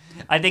Japan.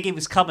 I think he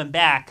was coming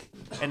back,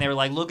 and they were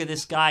like, "Look at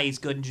this guy. He's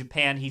good in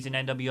Japan. He's in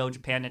NWO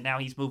Japan, and now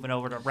he's moving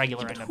over to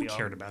regular But NWO." who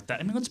cared about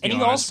that? I mean, let's be And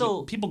he honest.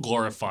 also- People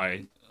glorify.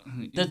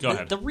 Go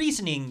ahead. The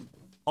reasoning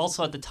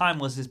also at the time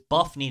was his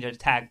Buff needed a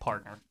tag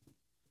partner.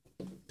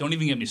 Don't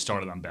even get me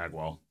started on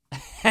Bagwell.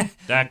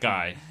 That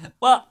guy.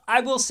 Well,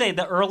 I will say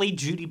the early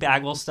Judy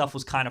Bagwell stuff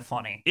was kind of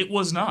funny. It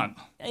was not.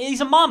 He's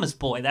a mama's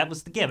boy. That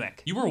was the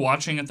gimmick. You were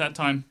watching at that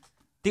time?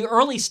 The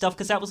early stuff,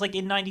 because that was like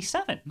in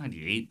 97.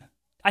 98.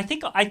 I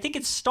think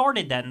it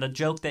started then, the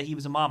joke that he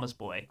was a mama's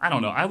boy. I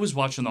don't know. I was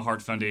watching the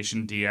Hart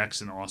Foundation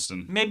DX in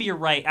Austin. Maybe you're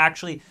right.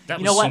 Actually, That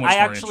you was know what? so much I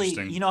more actually,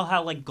 interesting. you know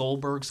how like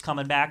Goldberg's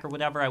coming back or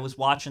whatever? I was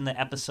watching the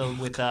episode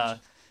with,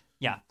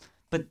 yeah,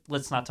 but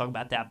let's not talk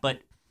about that. But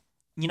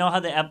you know how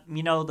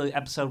the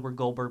episode where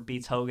Goldberg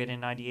beats Hogan in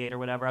 98 or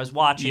whatever? I was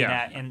watching Yeah.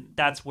 that, and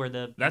that's where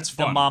the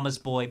fun. mama's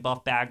boy,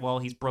 Buff Bagwell,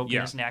 he's broken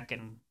Yeah. his neck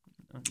and,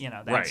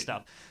 that Right.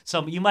 stuff.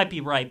 So you might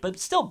be right. But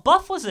still,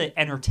 Buff was an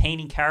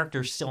entertaining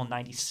character still in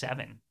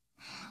 97.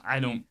 I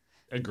don't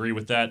agree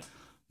with that.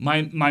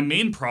 My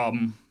main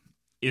problem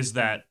is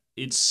that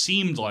it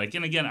seemed like,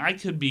 and again, I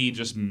could be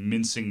just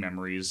mincing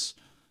memories.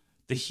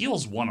 The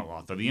heels won a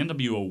lot, though. The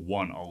NWO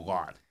won a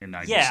lot in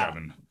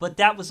 97. Yeah, but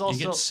that was You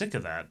also... get sick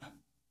of that.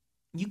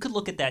 You could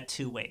look at that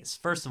two ways.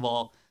 First of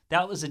all,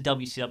 that was a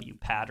WCW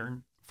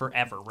pattern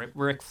forever.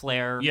 Ric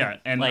Flair. Yeah,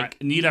 and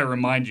need I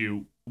remind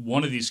you,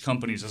 one of these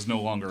companies is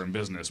no longer in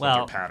business with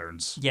their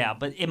patterns. Yeah,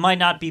 but it might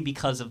not be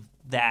because of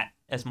that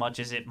as much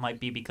as it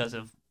might be because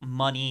of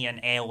money and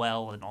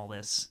AOL and all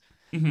this.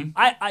 Mm-hmm.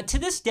 I to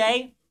this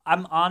day,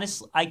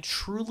 I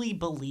truly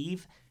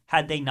believe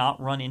had they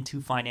not run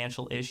into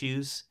financial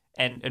issues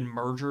and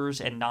mergers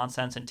and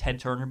nonsense and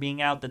Ted Turner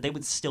being out, that they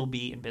would still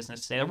be in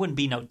business today. There wouldn't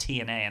be no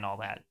TNA and all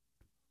that.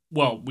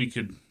 Well, we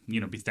could,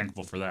 be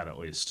thankful for that at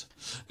least.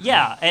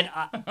 Yeah, and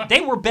they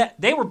were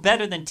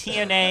better than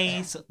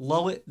TNA's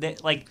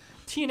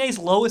TNA's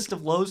lowest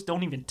of lows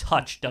don't even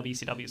touch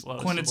WCW's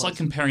lowest. Quinn, of it's lows. like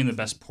comparing the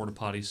best porta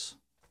potties.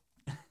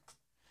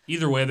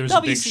 Either way, there's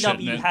a big shit in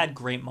WCW it. had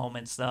great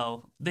moments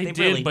though. They did,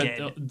 really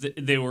but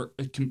did. they were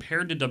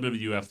compared to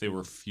WWF. They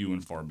were few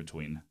and far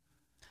between.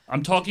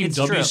 I'm talking It's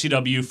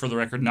WCW for the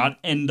record,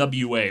 not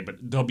NWA,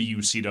 but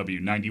WCW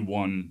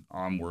 91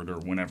 onward or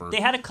whenever. They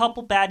had a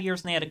couple bad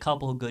years and they had a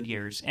couple of good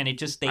years, and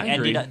they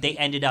agree.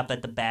 ended up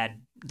at the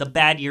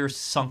bad years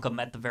sunk them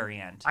at the very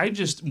end.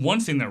 One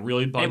thing that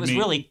really bugged me. It was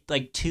really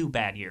like two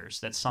bad years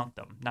that sunk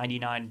them,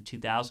 99 and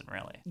 2000,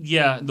 really.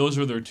 Yeah, those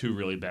were their two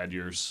really bad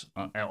years,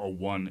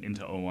 01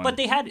 into 01. But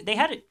they had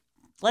it.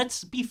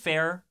 Let's be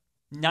fair,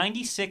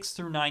 96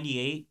 through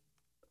 98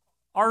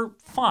 are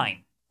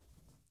fine.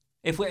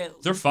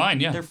 They're fine,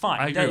 yeah. They're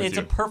fine. I agree with It's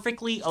you. a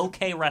perfectly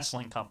okay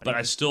wrestling company. But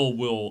I still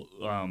will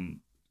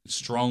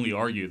strongly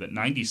argue that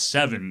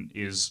 97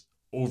 is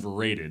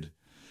overrated.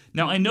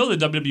 Now, I know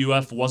the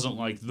WWF wasn't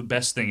like the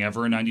best thing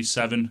ever in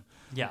 97.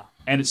 Yeah.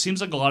 And it seems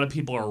like a lot of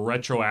people are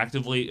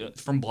retroactively,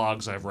 from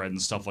blogs I've read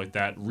and stuff like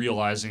that,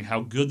 realizing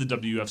how good the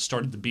WWF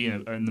started to be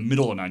in the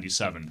middle of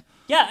 97.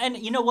 Yeah, and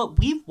you know what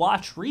we've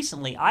watched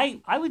recently, I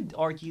would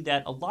argue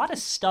that a lot of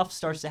stuff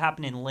starts to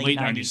happen in late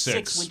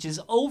 96, which is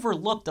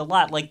overlooked a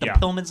lot. Like the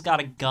Pillman's Got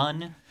a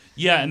Gun.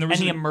 Yeah, and there was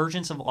the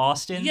emergence of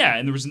Austin. Yeah,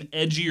 and there was an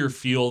edgier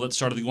feel that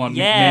started to go on.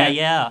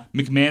 Yeah.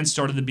 McMahon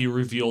started to be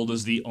revealed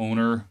as the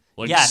owner.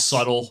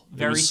 Subtle.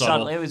 Very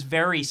subtle. It was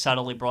very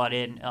subtly brought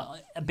in,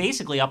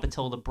 basically up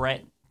until the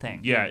Brett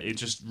thing. Yeah, it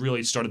just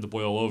really started to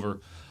boil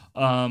over.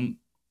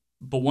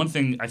 But one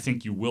thing I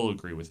think you will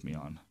agree with me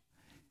on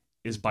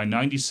is by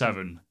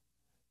 97,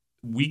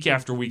 week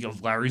after week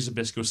of Larry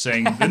Zbyszko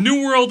saying, the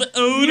New World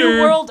Owner!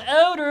 New World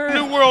Owner!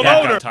 New World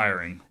that Owner! got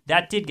tiring.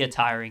 That did get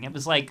tiring. It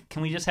was like,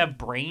 can we just have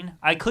Brain?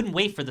 I couldn't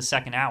wait for the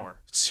second hour.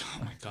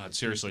 Oh my God,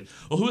 seriously.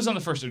 Well, who was on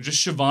the first?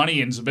 Just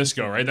Shivani and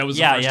Zbyszko, right? That was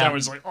the first time. It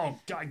was like, oh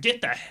God,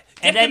 get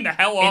him the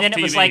hell off TV. And then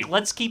it was like,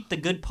 let's keep the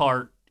good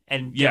part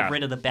and get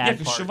rid of the bad part.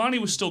 Yeah, because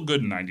Shivani was still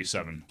good in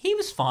 97. He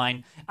was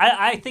fine.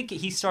 I think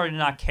he started to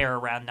not care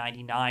around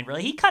 99,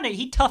 really. He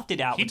toughed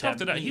it out.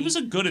 He was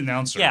a good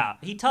announcer. Yeah,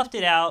 he toughed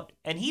it out.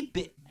 And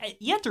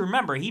you have to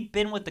remember, he'd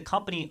been with the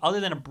company other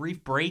than a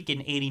brief break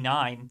in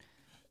 89.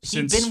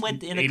 Since he'd been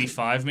with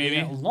 85, maybe?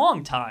 A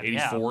long time.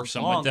 84,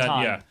 something like that,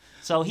 time. yeah.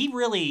 So he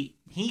really,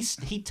 he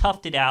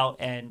toughed it out.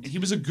 And he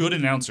was a good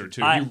announcer,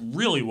 too. He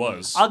really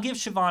was. I'll give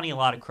Shivani a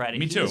lot of credit.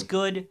 Me too. He was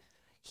good.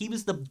 He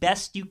was the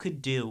best you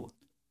could do,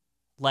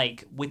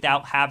 like,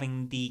 without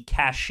having the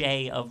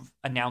cachet of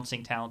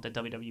announcing talent that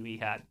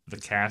WWE had. The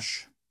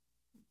cash?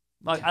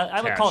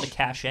 I would call it a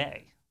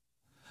cachet.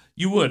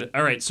 You would.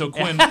 All right, so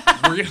Quinn,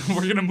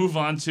 we're gonna move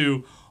on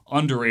to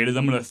underrated.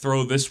 I'm gonna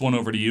throw this one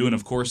over to you, and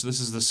of course, this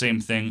is the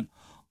same thing.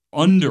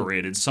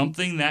 Underrated,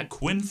 something that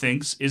Quinn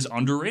thinks is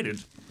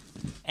underrated.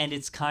 And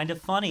it's kind of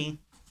funny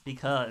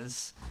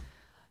because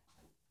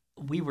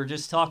we were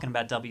just talking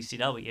about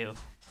WCW,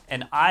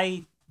 and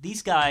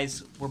these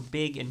guys were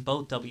big in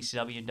both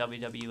WCW and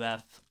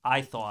WWF,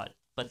 I thought,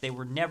 but they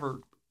were never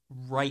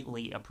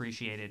rightly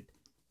appreciated.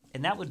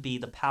 And that would be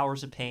the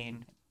Powers of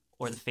Pain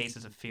or the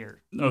Faces of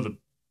Fear. No,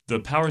 the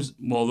Powers.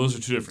 Well, those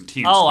are two different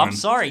teams. Oh, Quinn. I'm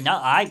sorry. No,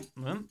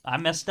 I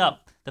messed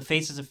up. The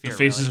Faces of Fear. The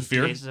Faces of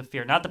Fear? Faces of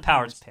Fear, not the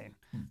Powers of Pain.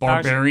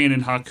 Barbarian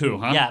and Haku,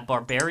 huh? Yeah,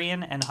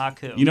 Barbarian and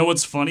Haku. You know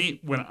what's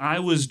funny? When I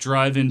was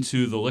driving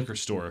to the liquor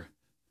store,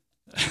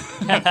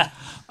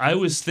 I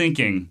was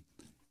thinking,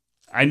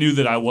 I knew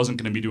that I wasn't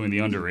going to be doing the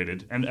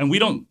underrated. And we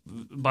don't,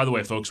 by the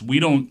way, folks, we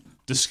don't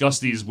discuss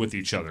these with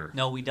each other.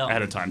 No, we don't.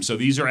 Ahead of time. So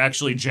these are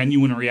actually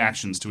genuine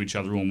reactions to each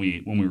other when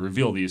we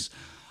reveal these.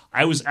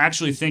 I was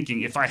actually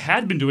thinking if I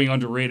had been doing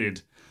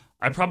underrated,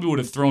 I probably would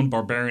have thrown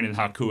Barbarian and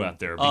Haku out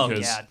there because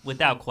yeah,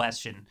 without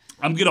question.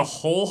 I'm going to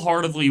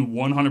wholeheartedly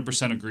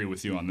 100% agree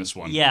with you on this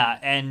one. Yeah,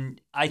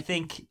 and I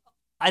think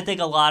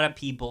a lot of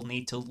people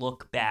need to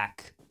look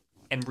back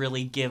and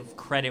really give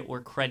credit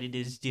where credit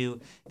is due.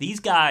 These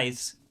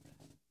guys,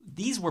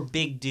 these were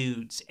big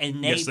dudes,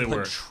 and they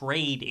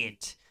portrayed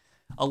it.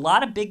 A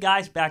lot of big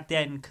guys back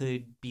then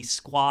could be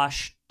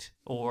squashed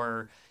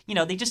or,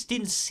 they just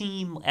didn't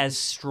seem as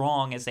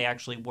strong as they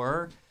actually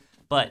were.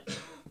 But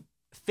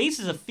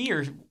Faces of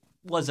Fear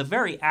was a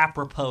very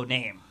apropos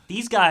name.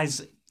 These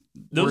guys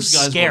were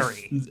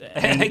scary.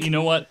 And you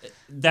know what?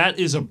 That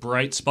is a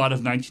bright spot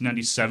of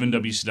 1997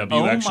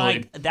 WCW,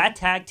 actually. That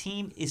tag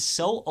team is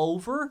so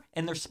over,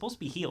 and they're supposed to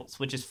be heels,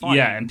 which is fun.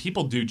 Yeah, and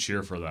people do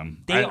cheer for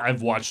them.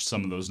 I've watched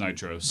some of those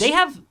Nitros. They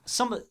have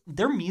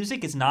their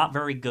music is not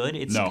very good.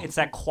 It's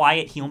that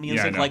quiet heel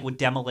music, like what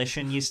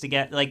Demolition used to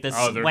get. Like this,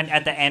 when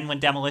at the end when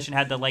Demolition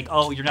had the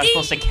you're not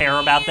supposed to care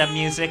about them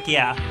music.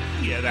 Yeah.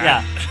 Yeah, that.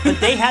 Yeah.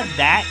 But they had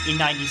that in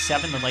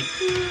 97. They're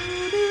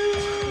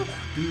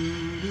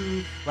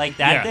like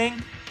that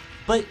thing.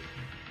 But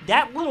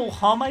that little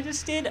hum I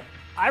just did,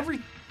 I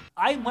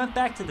went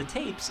back to the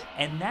tapes,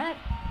 and that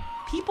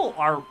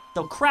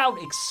the crowd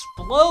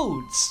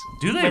explodes.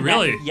 Do they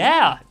really?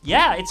 Yeah,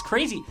 it's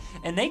crazy.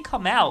 And they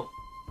come out,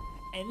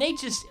 and they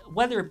just,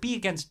 whether it be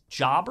against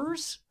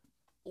jobbers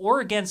or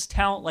against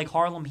talent like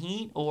Harlem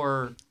Heat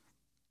or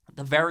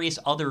the various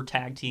other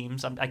tag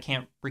teams, I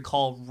can't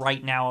recall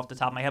right now off the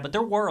top of my head, but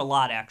there were a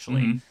lot,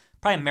 actually. Mm-hmm.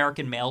 Probably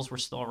American Males were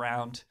still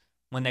around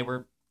when they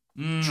were...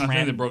 I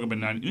think they broke up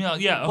in 90. Yeah,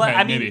 okay,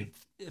 but, maybe.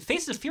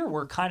 Faces of Fear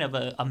were kind of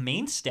a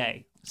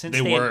mainstay since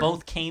they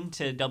both came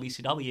to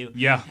WCW.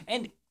 Yeah.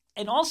 And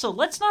also,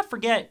 let's not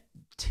forget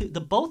the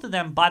both of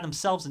them by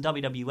themselves in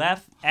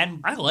WWF.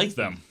 And I like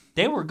them.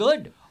 They were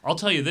good. I'll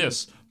tell you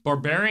this.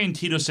 Barbarian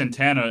Tito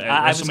Santana at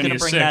I was going WrestleMania to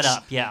bring 6. that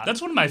up, yeah.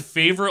 That's one of my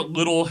favorite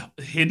little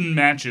hidden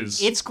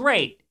matches. It's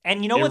great.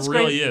 And you know what's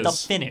really great?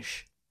 is. The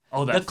finish.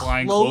 Oh, that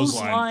flying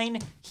clothesline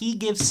he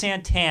gives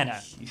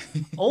Santana.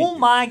 Oh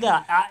my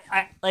God.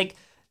 I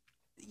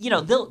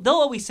they'll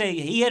always say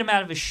he hit him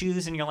out of his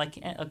shoes, and you're like,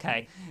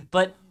 okay.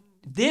 But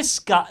this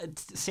guy,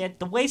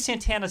 the way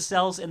Santana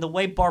sells and the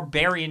way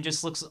Barbarian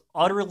just looks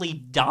utterly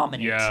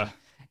dominant. Yeah.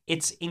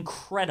 It's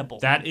incredible.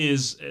 That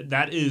is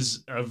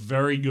a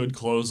very good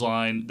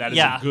clothesline. That is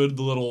a good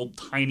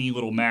tiny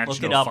little match.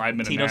 Look it up.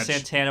 5-minute Tito match.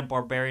 Santana,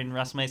 Barbarian,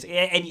 WrestleMania.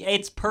 And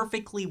it's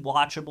perfectly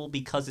watchable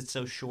because it's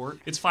so short.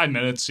 It's 5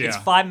 minutes, yeah. It's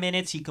 5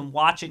 minutes. You can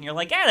watch it and you're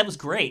like, that was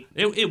great.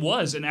 It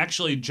was. And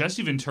actually,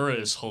 Jesse Ventura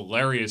is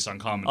hilarious on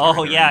commentary.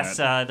 Oh, yes.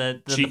 The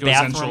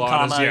bathroom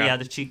comma. Yeah,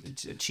 the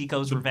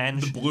Chico's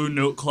Revenge. The Blue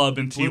Note Club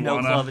in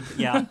Tijuana.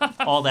 Yeah,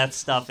 all that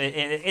stuff.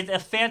 It's a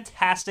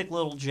fantastic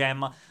little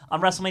gem on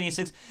WrestleMania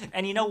 6.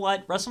 And you know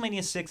what?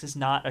 WrestleMania 6 is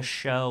not a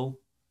show,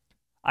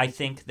 I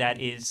think,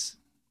 that is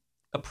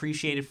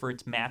appreciated for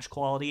its match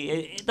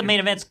quality. The main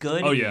event's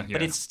good,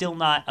 but it's still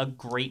not a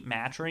great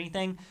match or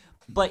anything.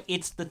 But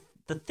it's the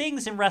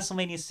things in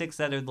WrestleMania 6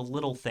 that are the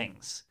little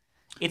things.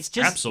 It's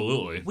just...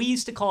 Absolutely. We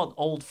used to call it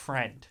old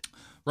friend.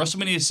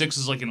 WrestleMania 6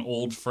 is like an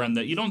old friend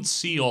that you don't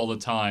see all the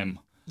time.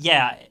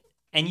 Yeah,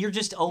 and you're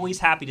just always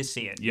happy to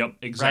see it. Yep,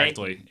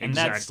 exactly. Right? And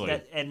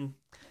exactly. And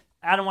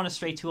I don't want to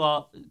stray too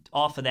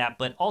off of that,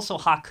 but also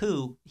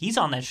Haku, he's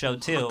on that show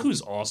too.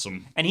 Haku's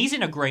awesome. And he's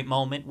in a great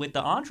moment with the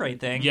Andre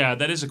thing. Yeah,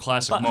 that is a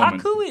classic but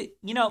moment.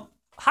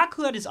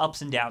 Haku had his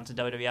ups and downs in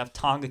WWF.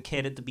 Tonga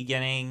Kid at the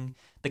beginning.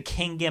 The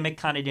King gimmick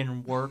kind of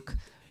didn't work.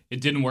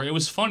 It didn't work. It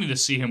was funny to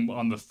see him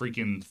on the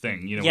freaking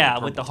thing,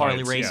 with the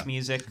Harley Race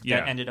music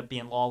that ended up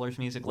being Lawler's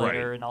music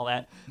later and all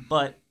that.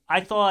 But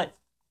I thought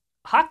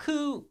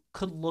Haku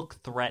could look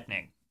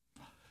threatening.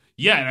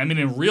 Yeah, and I mean,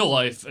 in real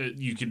life,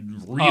 you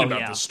could read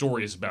about the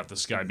stories about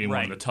this guy being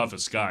one of the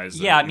toughest guys.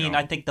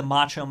 I think the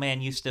Macho Man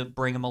used to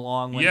bring him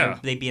along when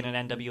they'd be in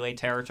an NWA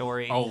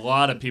territory. A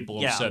lot of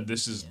people have said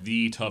this is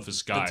the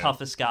toughest guy. The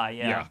toughest guy,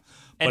 yeah.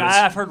 And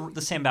I've heard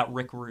the same about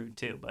Rick Rude,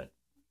 too, but...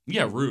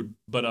 Yeah, Rude.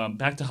 But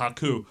back to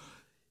Haku.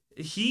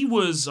 He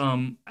was,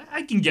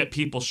 I can get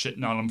people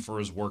shitting on him for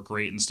his work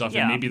rate and stuff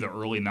in maybe the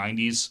early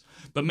 90s.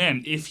 But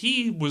man, if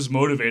he was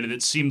motivated,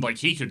 it seemed like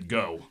he could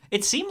go.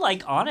 It seemed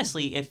like,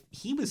 honestly, if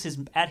he was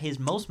at his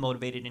most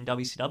motivated in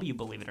WCW,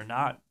 believe it or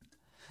not.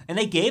 And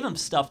they gave him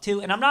stuff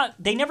too. And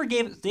they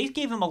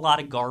gave him a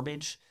lot of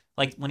garbage.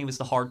 Like when he was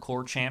the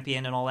hardcore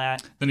champion and all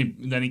that. Then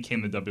he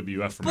came to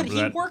WWF. But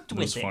he worked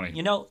with it.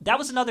 Funny. That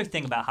was another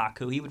thing about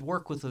Haku. He would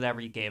work with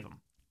whatever you gave him.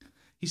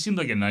 He seemed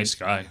like a nice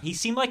guy. He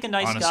seemed like a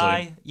nice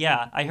guy.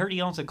 Yeah, I heard he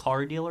owns a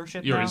car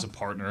dealership now. He's a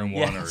partner in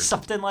one or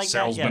something like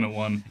salesman that. at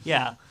one.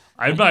 Yeah.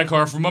 I'd buy a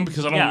car from him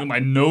because I don't want my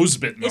nose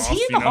bitten off. Is he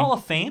in the Hall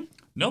of Fame?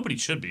 No, but he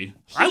should be.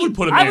 I would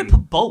put him in. I would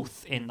put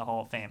both in the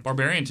Hall of Fame.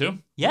 Barbarian too?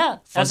 Yeah.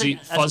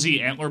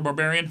 Fuzzy Antler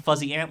Barbarian?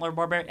 Fuzzy Antler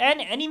Barbarian.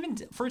 And even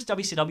for his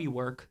WCW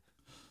work.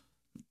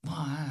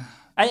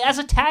 As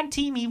a tag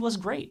team, he was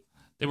great.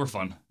 They were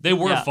fun. They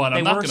were fun. They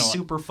I'm not were gonna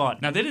super fun.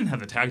 Now, they didn't have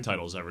the tag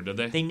titles ever, did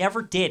they? They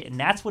never did, and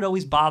that's what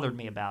always bothered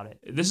me about it.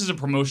 This is a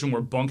promotion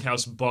where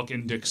Bunkhouse Buck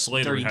and Dick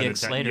Slater Dirty had Dick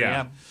Slater,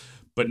 yeah.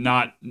 But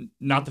not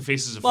the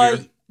Faces of But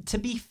Fear. to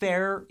be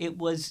fair,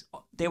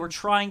 they were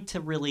trying to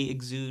really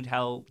exude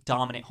how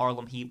dominant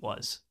Harlem Heat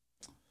was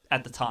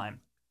at the time.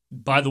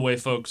 By the way,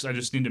 folks, I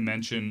just need to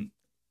mention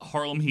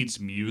Harlem Heat's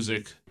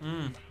music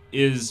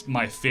is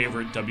my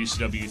favorite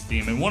WCW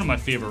theme and one of my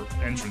favorite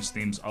entrance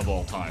themes of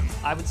all time.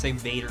 I would say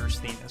Vader's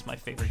theme is my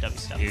favorite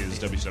WCW. Is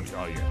theme. WCW?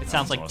 Oh yeah, It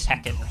sounds like awesome.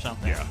 Tekken or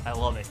something. Yeah. I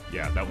love it.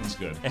 Yeah, that one's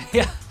good.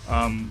 Yeah.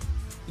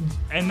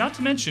 And not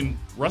to mention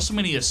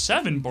WrestleMania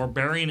 7,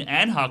 Barbarian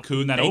and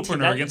Haku in that They opener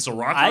did that- against the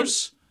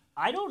Rockers.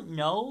 I don't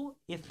know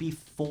if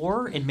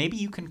before, and maybe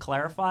you can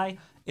clarify,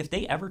 if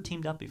they ever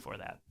teamed up before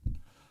that.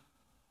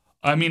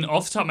 I mean,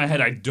 off the top of my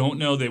head, I don't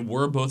know. They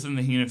were both in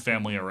the Heenan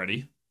family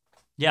already,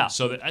 Yeah.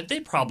 so they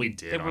probably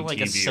did They were on like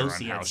TV or on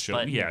associates, house show.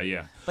 but-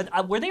 Yeah.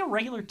 But were they a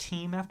regular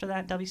team after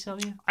that,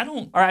 WCW? I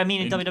don't. Or, I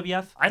mean, in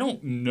WWF? I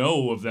don't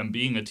know of them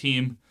being a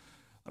team.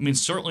 I mean,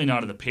 certainly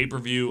not at the pay per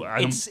view.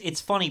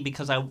 It's funny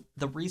because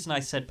the reason I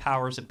said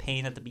Powers of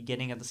Pain at the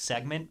beginning of the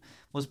segment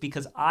was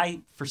because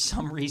I, for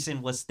some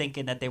reason, was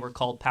thinking that they were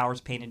called Powers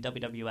of Pain in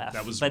WWF.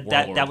 That was but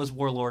Warlord. that was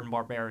Warlord and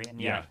Barbarian.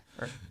 Yeah.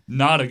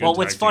 Not a good. Well,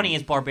 what's tag funny team.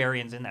 is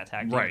Barbarian's in that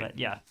tag team. Right. But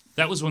yeah.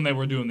 That was when they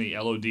were doing the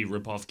LOD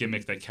ripoff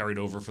gimmick that carried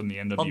over from the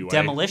NWA. Well,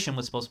 Demolition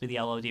was supposed to be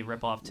the LOD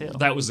ripoff too.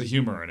 That was the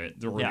humor in it.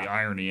 The Yeah.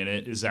 irony in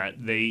it is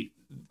that they,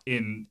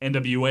 in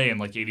NWA in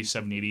like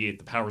 87, 88,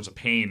 the Powers of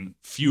Pain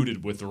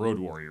feuded with the Road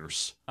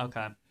Warriors.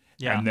 Okay.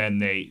 Yeah. And then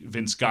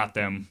Vince got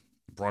them,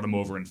 brought them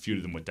over, and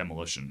feuded them with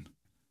Demolition.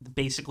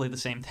 Basically the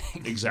same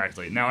thing.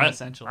 Exactly. Now,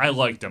 Essentially. I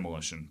like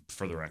Demolition,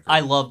 for the record.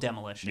 I love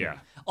Demolition. Yeah.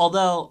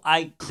 Although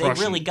they Crush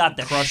really is- got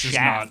the Crush is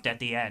shaft not- at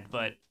the end,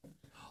 but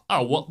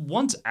Oh, well,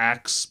 once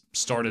Axe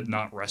started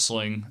not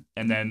wrestling,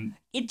 and then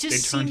it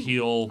just they turned seemed-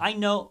 heel. I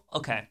know.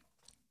 Okay,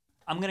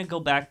 I'm gonna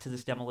go back to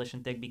this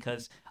Demolition thing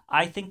because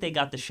I think they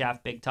got the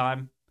shaft big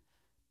time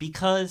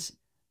because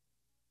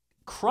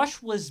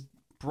Crush was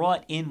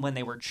brought in when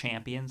they were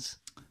champions.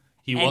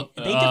 He and was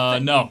they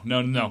defend-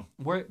 no.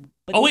 But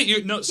Oh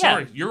wait,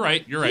 sorry, you're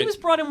right. He was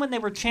brought in when they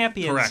were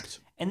champions. Correct.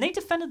 And they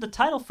defended the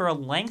title for a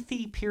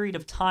lengthy period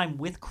of time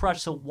with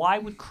Crush. So why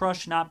would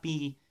Crush not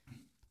be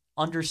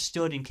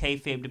understood in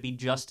kayfabe to be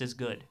just as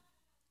good?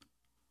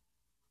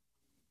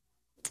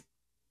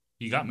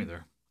 You got me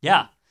there.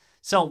 Yeah.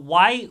 So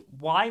why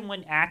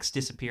when Axe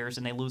disappears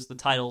and they lose the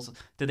titles,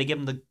 do they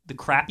give them the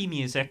crappy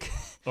music,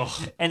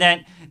 Ugh. and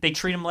then they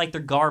treat them like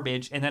they're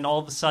garbage, and then all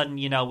of a sudden,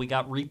 we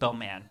got Repo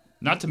Man.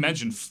 Not to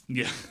mention,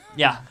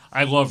 Yeah.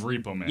 I love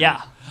Repo Man.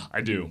 Yeah.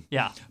 I do.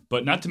 Yeah.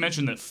 But not to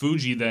mention that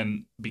Fuji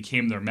then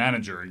became their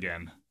manager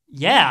again.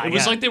 Yeah. It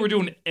was yeah. like they were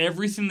doing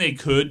everything they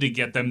could to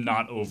get them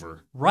not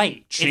over.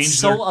 Right. Change It's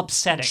so their-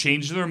 upsetting.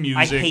 Change their I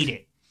music. hate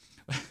it.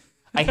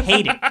 I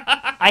hate it.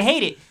 I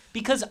hate it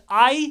because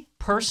I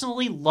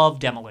personally love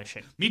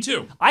Demolition. Me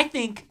too. I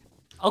think,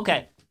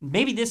 okay,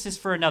 maybe this is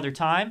for another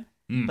time,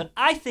 Mm. but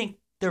I think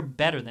they're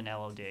better than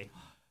LOD.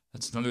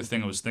 That's another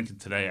thing I was thinking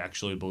today,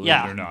 actually, believe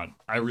Yeah. it or not.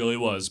 I really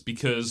was,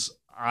 because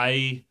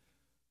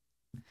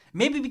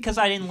Maybe because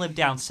I didn't live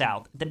down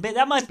south.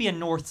 That might be a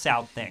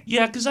north-south thing.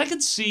 Yeah, because I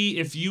could see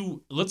if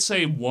you, let's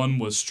say one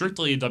was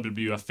strictly a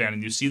WWF fan,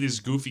 and you see these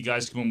goofy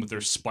guys come in with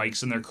their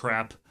spikes and their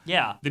crap.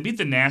 Yeah. They beat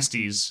the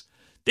Nasties.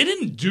 They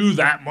didn't do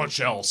that much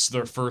else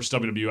their first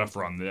WWF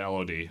run, the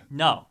LOD.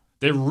 No.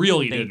 They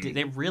really They didn't.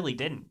 they really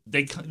didn't.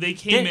 They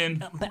came in.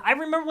 But I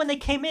remember when they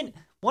came in,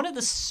 one of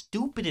the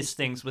stupidest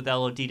things with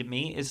LOD to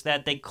me is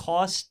that they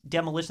cost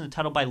Demolition the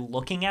title by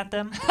looking at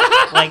them.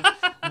 Like,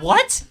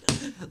 what?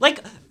 Like,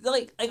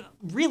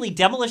 really,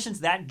 Demolition's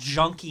that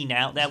junky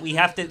now that we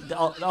have to,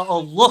 a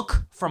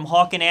look from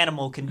Hawk and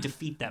Animal can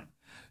defeat them.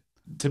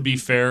 To be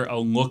fair, a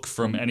look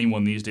from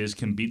anyone these days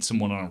can beat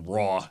someone on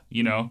Raw,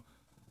 You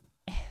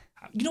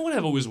know what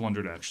I've always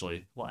wondered,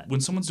 actually? What?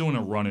 When someone's doing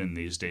a run-in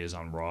these days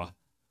on Raw,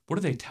 what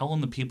are they telling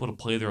the people to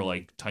play their,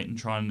 like,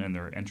 Titantron and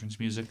their entrance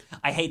music?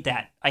 I hate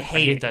that. I I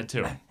hate hate it. that,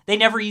 too. They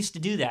never used to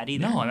do that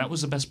either. No, and that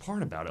was the best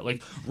part about it.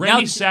 Like,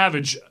 Randy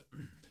Savage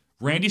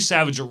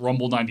at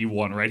Rumble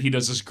 91, right? He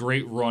does this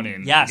great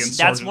run-in Yes, against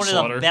that's Sergeant one of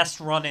Slaughter. the best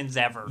run-ins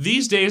ever.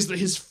 These days,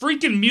 his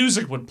freaking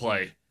music would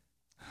play.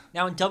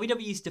 Now, in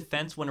WWE's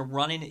defense, when a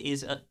run-in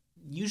is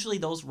usually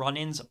those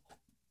run-ins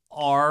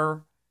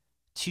are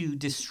to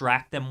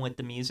distract them with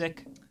the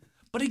music.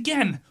 But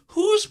again,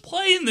 who's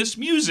playing this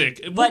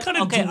music? What kind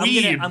of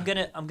dweeb I'm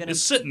gonna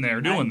is sitting there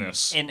doing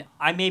this? And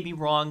I may be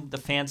wrong. The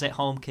fans at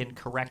home can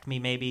correct me,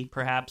 maybe,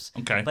 perhaps.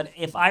 Okay. But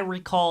if I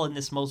recall, in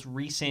this most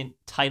recent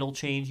title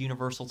change,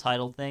 Universal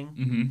title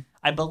thing,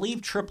 I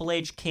believe Triple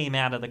H came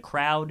out of the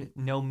crowd,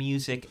 no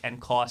music,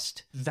 and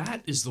cost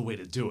That is the way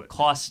to do it.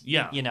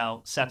 Yeah.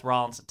 Seth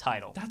Rollins the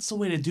title. That's the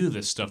way to do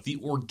this stuff. The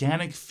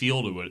organic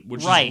feel to it,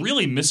 which Right. is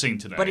really missing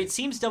today. But it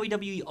seems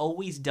WWE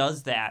always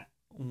does that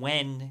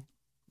when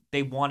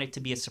they want it to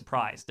be a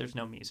surprise. There's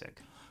no music.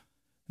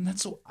 And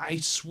that's, I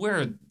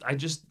swear,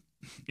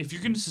 if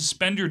you're going to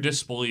suspend your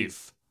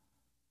disbelief,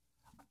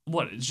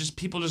 what? It's just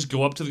people just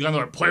go up to the guy and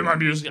they're like, play my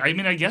music. I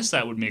mean, I guess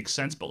that would make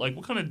sense, but like,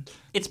 what kind of?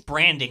 It's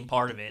branding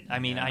part of it. I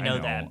mean, I know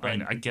that,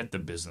 but I get the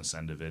business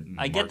end of it. And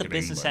I get the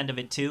business end of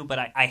it too, but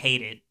I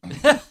hate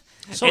it.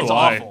 So it's do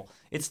I. awful.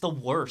 It's the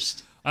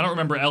worst. I don't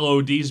remember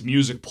LOD's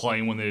music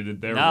playing when they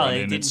did their run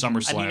in at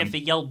SummerSlam. I mean, if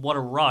it yelled "What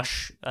a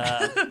Rush,"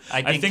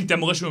 I think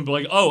Demolition would be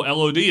like, "Oh,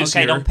 LOD is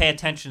here." Okay, don't pay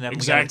attention to them.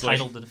 Exactly. We got a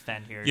title to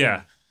defend here.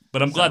 Yeah,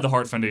 but I'm glad the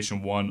Hart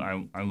Foundation won.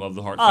 I love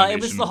the Hart Foundation.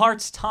 It was the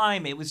Hart's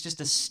time. It was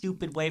just a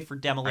stupid way for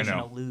Demolition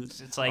to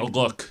lose. It's like, oh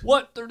look,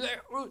 what? They're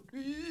there.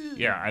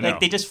 Yeah, I know.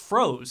 Like they just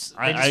froze.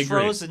 They just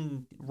froze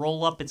and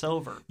roll up. It's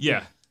over.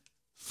 Yeah,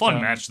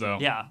 fun match though.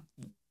 Yeah.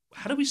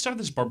 How did we start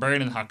this?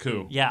 Barbarian and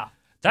Haku. Yeah.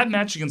 That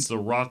match against the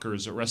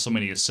Rockers at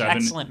WrestleMania 7.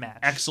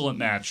 Excellent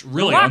match.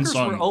 Really the Rockers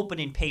unsung. were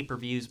opening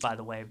pay-per-views, by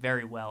the way,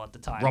 very well at the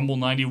time. Rumble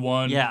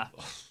 91. Yeah.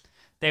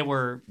 They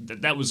were...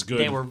 That was good.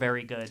 They were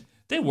very good.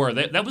 They were.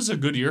 That was a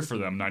good year for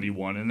them,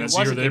 91. And this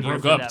year they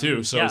broke up,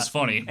 too, so it's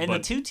funny. And the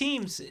two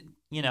teams,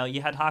 you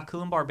had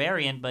Haku and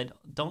Barbarian, but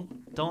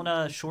don't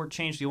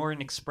shortchange the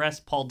Orient Express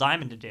Paul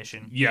Diamond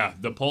edition. Yeah,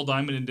 the Paul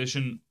Diamond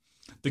edition...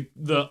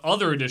 The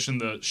other edition,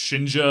 the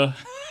Shinja,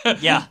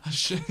 yeah,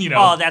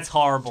 oh, that's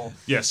horrible.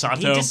 Yeah,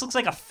 Sato. He just looks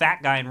like a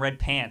fat guy in red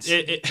pants.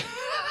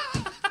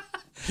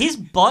 His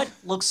butt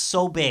looks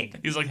so big.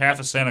 He's like half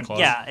a Santa Claus.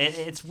 Yeah,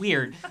 it's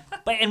weird.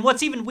 And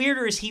what's even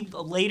weirder is he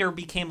later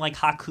became like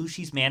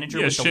Hakushi's manager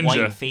with Shinja. the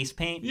white face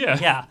paint.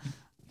 Yeah.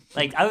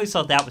 Like I always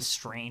thought that was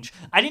strange.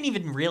 I didn't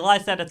even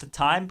realize that at the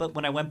time, but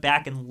when I went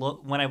back and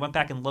looked,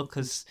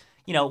 because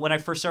when I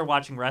first started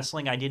watching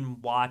wrestling, I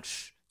didn't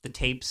watch the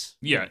tapes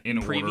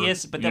in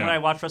previous, order. But then when I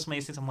watched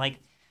WrestleMania 6, I'm like,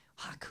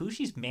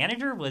 Hakushi's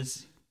manager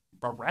was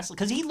a wrestler?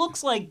 Because he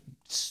looks like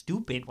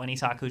stupid when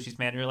he's Hakushi's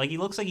manager. Like, he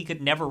looks like he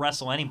could never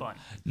wrestle anyone.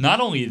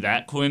 Not only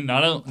that, Quinn,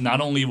 not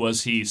only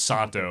was he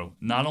Sato,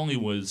 not only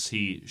was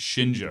he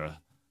Shinja,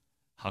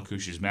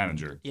 Hakushi's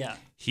manager,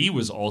 he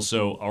was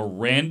also a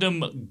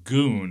random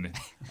goon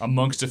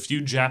amongst a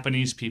few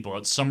Japanese people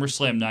at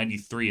SummerSlam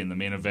 93 in the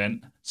main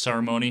event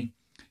ceremony.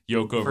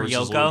 Yoko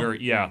versus Luger.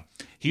 Yeah.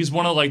 He's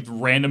one of like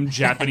random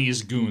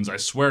Japanese goons. I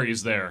swear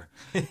he's there.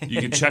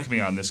 You can check me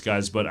on this,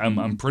 guys, but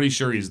I'm pretty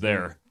sure he's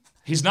there.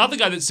 He's not the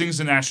guy that sings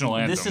the national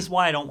anthem. This is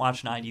why I don't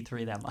watch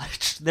 93 that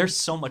much. There's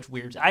so much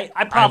weird.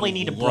 I probably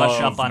need to brush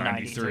up on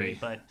 93,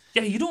 but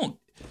yeah, you don't.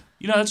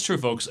 That's true,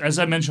 folks. As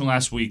I mentioned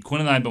last week,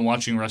 Quinn and I have been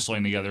watching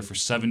wrestling together for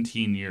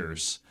 17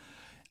 years.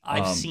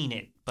 I've seen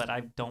it, but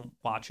I don't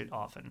watch it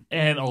often.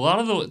 And a lot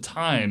of the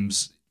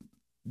times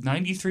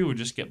 93 would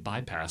just get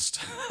bypassed.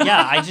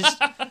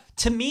 Yeah,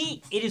 to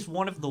me, it is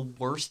one of the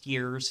worst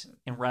years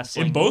in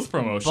wrestling. In both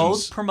promotions.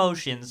 Both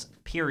promotions,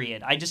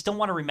 period. I just don't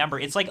want to remember.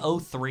 It's like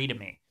 03 to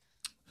me.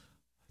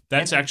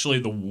 That's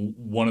actually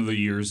one of the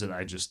years that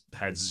I just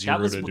had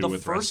zero to do with wrestling. That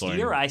was the first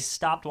year I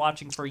stopped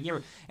watching for a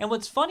year. And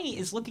what's funny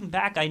is looking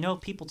back, I know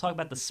people talk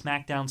about the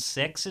SmackDown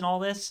 6 and all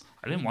this.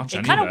 I didn't watch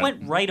any of that. It kind of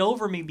went right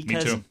over me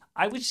because me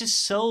I was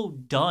just so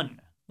done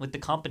with the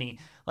company.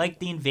 Like,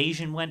 the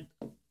Invasion went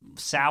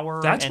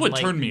sour. That's what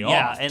turned me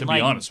off, to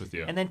be honest with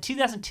you. And then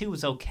 2002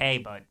 was okay,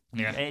 but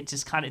it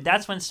just kind of,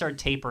 that's when it started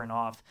tapering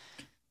off.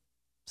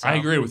 So, I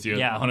agree with you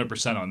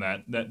 100% on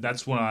that.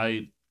 That's when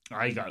I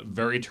got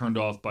very turned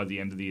off by the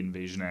end of the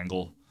Invasion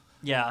angle.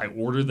 Yeah. I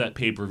ordered that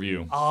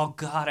pay-per-view. Oh,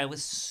 God, I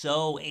was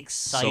so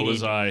excited. So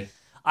was I.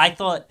 I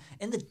thought,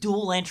 and the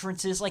dual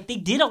entrances, like, they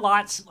did a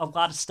lot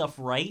of stuff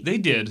right. They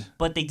did.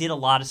 But they did a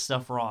lot of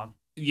stuff wrong.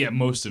 Yeah,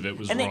 most of it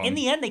was wrong. In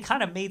the end, they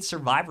kind of made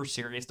Survivor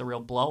Series the real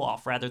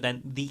blow-off rather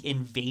than the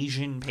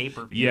Invasion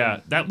pay-per-view.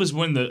 Yeah, that was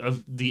when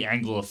the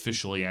angle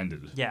officially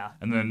ended. Yeah.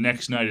 And then the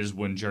next night is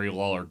when Jerry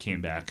Lawler came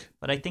back.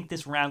 But I think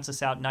this rounds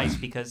us out nice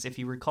because if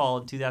you recall,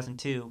 in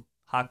 2002,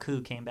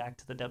 Haku came back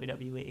to the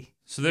WWE.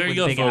 So there you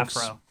go, folks.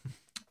 Afro.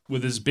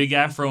 With his big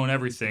afro and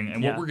everything.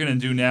 And what we're going to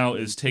do now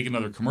is take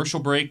another commercial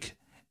break,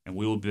 and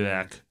we will be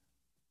back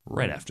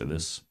right after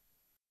this.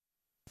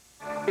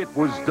 It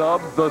was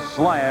dubbed the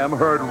Slam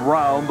heard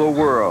round the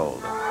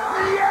world.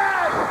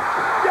 Yes!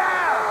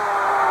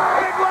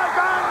 Yes! It was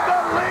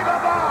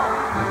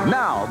unbelievable!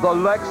 Now the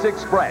Lex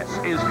Express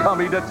is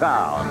coming to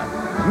town.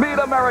 Meet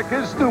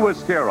America's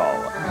newest hero,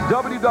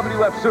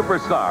 WWF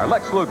superstar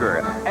Lex Luger,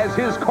 as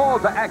his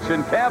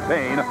call-to-action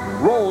campaign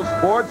rolls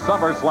toward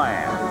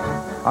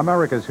SummerSlam.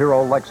 America's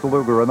hero Lex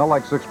Luger and the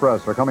Lex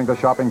Express are coming to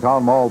Shopping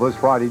Town Mall this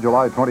Friday,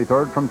 July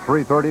 23rd from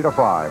 3:30 to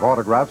 5.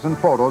 Autographs and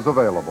photos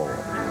available.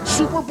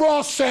 Super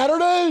Brawl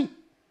Saturday?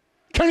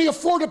 Can he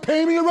afford to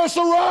pay me to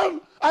wrestle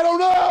around? I don't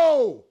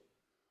know!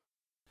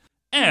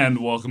 And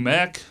welcome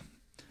back.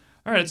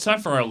 All right, it's time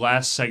for our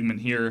last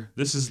segment here.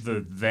 This is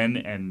the Then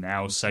and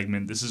Now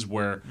segment. This is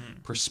where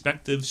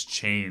perspectives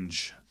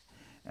change.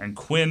 And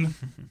Quinn,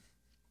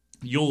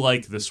 you'll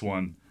like this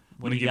one.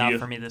 What do you got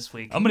for me this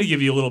week? I'm going to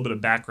give you a little bit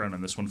of background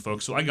on this one,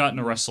 folks. So I got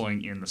into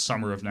wrestling in the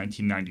summer of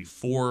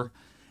 1994,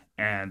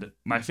 and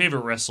my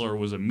favorite wrestler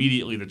was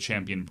immediately the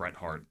champion Bret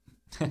Hart.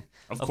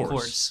 Of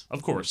course.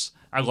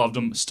 I loved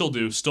him. Still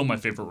do. Still my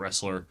favorite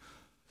wrestler.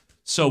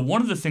 So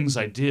one of the things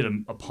I did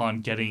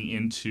upon getting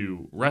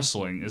into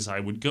wrestling is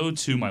I would go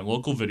to my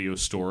local video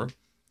store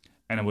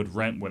and I would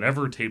rent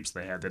whatever tapes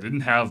they had. They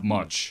didn't have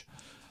much.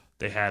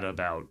 They had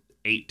about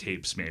 8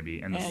 tapes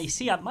maybe. And Yeah, you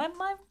see,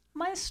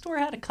 my store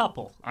had a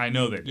couple. I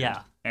know they did.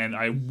 Yeah. And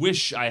I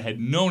wish I had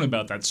known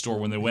about that store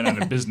when they went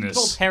out of business.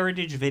 Old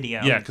Heritage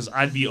Video. Yeah, because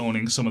I'd be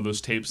owning some of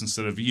those tapes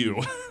instead of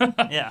you.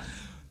 Yeah.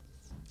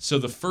 So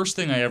the first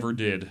thing I ever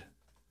did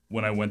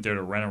when I went there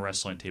to rent a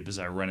wrestling tape is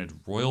I rented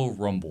Royal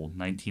Rumble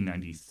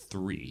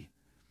 1993.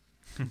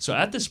 So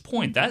at this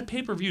point, that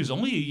pay-per-view is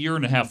only a year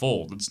and a half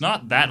old. It's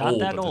not that Not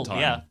old that at old, the time.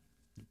 yeah.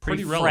 Pretty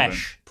Pretty relevant.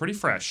 fresh. Pretty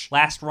fresh.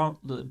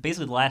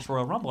 Basically the last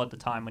Royal Rumble at the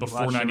time when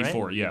Before you watched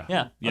 94, it, right?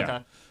 yeah. Yeah.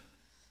 Okay.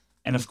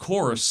 And of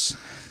course,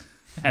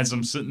 as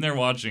I'm sitting there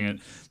watching it,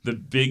 the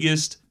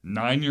biggest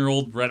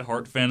 9-year-old Bret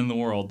Hart fan in the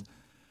world,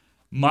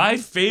 my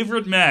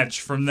favorite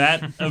match from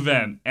that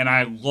event, and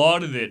I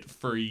lauded it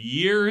for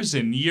years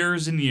and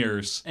years and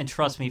years. And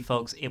trust me,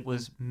 folks, it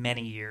was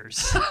many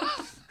years.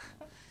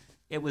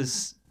 It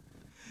was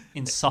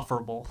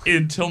insufferable.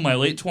 Until my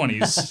late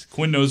 20s.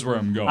 Quinn knows where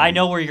I'm going. I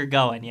know where you're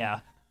going,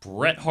 yeah.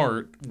 Bret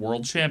Hart,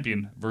 world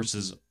champion,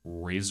 versus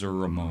Razor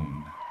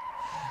Ramon.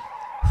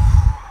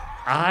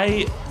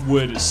 I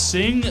would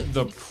sing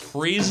the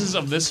praises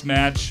of this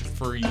match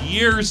for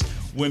years.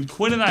 When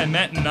Quinn and I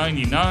met in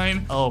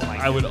 99,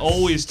 I would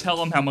always tell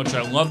him how much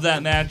I loved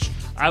that match.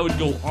 I would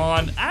go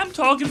on. I'm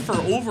talking for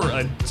over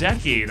a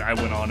decade I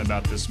went on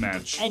about this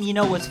match. And you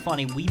know what's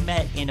funny? We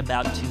met in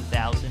about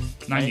 2000.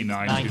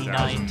 99,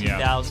 2000,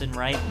 2000,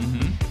 right?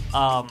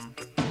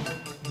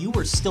 Mm-hmm. You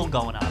were still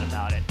going on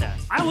about it then.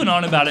 I went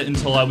on about it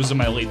until I was in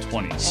my late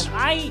 20s.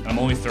 And I'm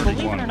only 31.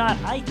 Believe it or not,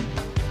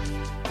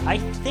 I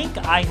think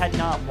I had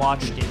not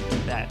watched it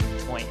at that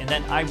point, and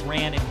then I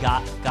ran and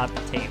got the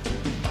tape.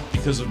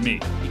 Because of me.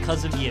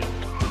 Because of you.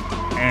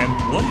 And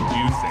what did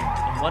you think?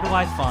 And what do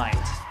I find?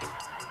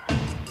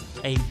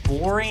 A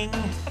boring,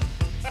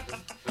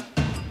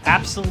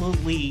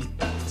 absolutely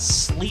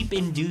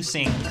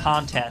sleep-inducing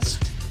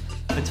contest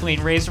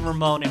between Razor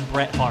Ramon and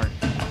Bret Hart.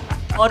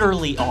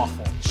 Utterly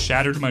awful.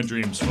 Shattered my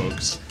dreams,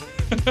 folks.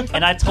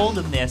 And I told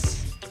him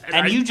this,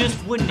 and you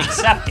just wouldn't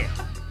accept it.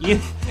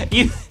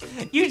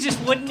 You just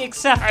wouldn't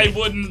accept it. I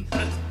wouldn't.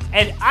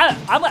 And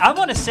I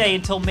want to say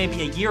until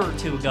maybe a year or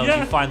two ago,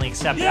 you finally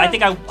accepted it. I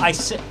think I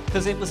said,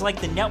 because it was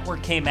like the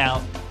network came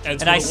out,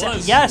 and I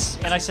said yes,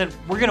 and I said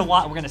we're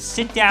gonna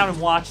sit down and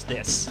watch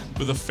this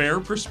with a fair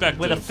perspective.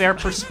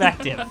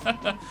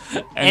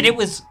 And it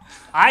was,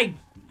 I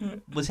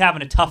was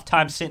having a tough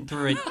time sitting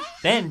through it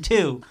then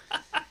too.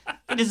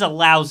 It is a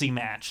lousy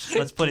match.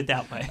 Let's put it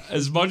that way.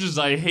 As much as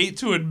I hate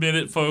to admit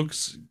it,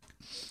 folks,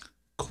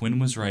 Quinn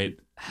was right.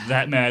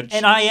 That match.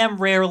 And I am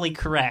rarely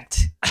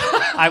correct,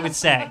 I would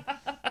say,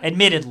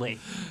 admittedly.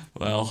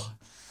 Well,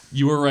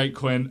 you were right,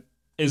 Quinn.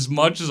 As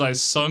much as I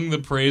sung the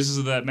praises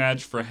of that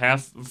match for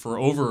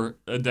over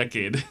a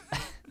decade,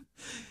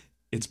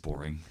 it's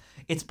boring.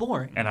 It's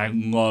boring. And I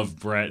love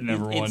Bret, and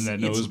everyone that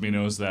knows me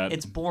knows that.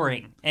 It's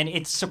boring. And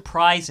it's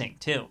surprising,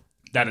 too.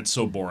 That it's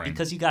so boring.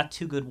 Because you got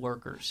two good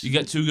workers. You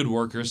got two good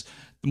workers.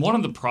 One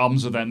of the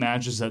problems with that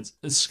match is that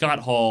Scott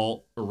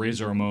Hall, or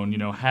Razor Ramon,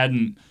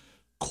 hadn't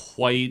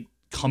quite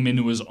come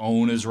into his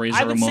own as Razor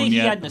Ramon yet. I would say he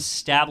hadn't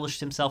established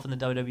himself in the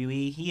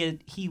WWE. He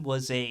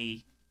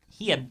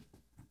had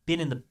been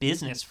in the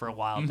business for a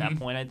while at that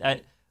point.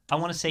 I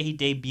want to say he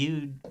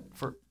debuted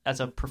as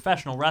a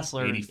professional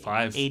wrestler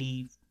 85,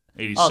 86.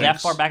 86. Oh,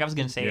 that far back I was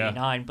going to say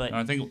 89, but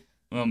I think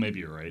maybe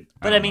you're right.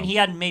 But I mean, he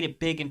hadn't made it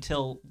big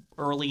until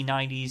early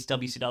 90s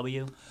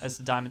WCW as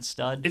the Diamond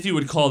Stud. If you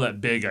would call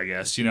that big, I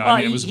guess.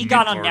 It was he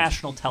got on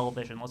national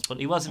television. Let's put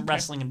it. He wasn't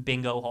wrestling in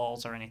bingo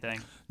halls or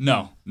anything.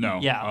 No.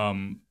 Yeah.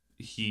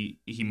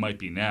 He might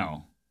be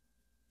now.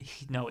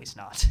 No, he's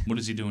not. What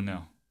is he doing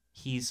now?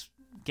 He's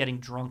getting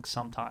drunk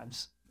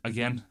sometimes.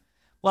 Again?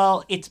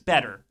 Well, it's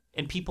better.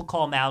 And people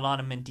call him out on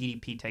him, and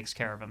DDP takes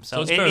care of him.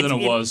 So it's better than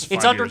it was 5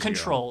 It's under years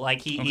control. ago.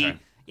 Like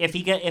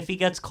if he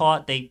gets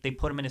caught, they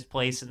put him in his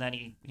place, and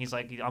then he's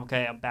like,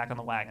 okay, I'm back on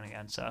the wagon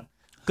again. So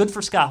good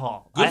for Scott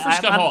Hall.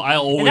 Scott Hall. I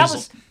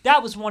always. And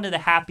that was one of the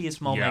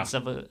happiest moments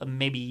of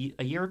maybe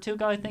a year or two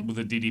ago, I think. With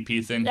the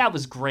DDP thing. That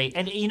was great.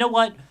 And you know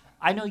what?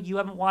 I know you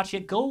haven't watched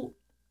it.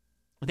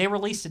 They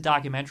released a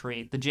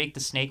documentary, the Jake the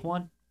Snake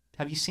one.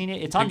 Have you seen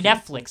it? It's on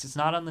Netflix. It's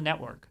not on the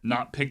network.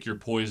 Not Pick Your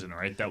Poison,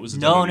 right? That was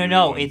no. one.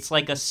 It's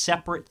like a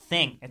separate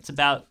thing. It's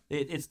about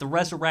it's the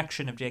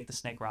resurrection of Jake the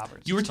Snake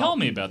Roberts. You were telling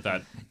me about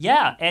that.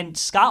 Yeah, and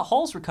Scott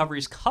Hall's recovery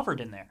is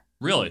covered in there.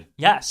 Really?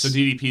 Yes. So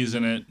DDP's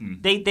in it.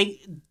 And...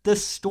 The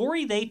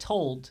story they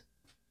told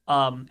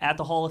at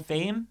the Hall of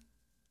Fame,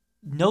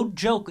 no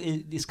joke,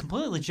 is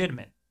completely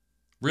legitimate.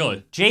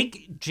 Really?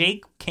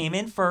 Jake came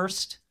in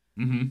first.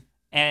 Mm-hmm.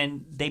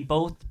 And they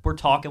both were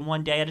talking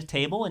one day at a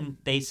table, and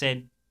they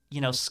said,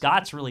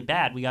 Scott's really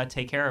bad. We got to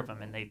take care of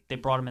him. And they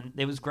brought him in.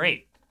 It was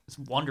great. It's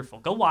wonderful.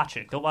 Go watch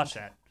it. Go watch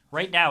that.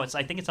 Right now,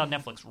 I think it's on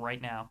Netflix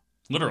right now.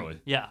 Literally?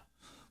 Yeah.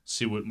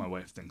 See what my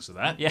wife thinks of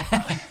that. Yeah.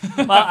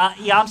 Well,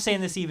 I'm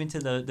saying this even to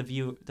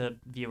the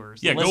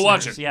viewers. Yeah, the go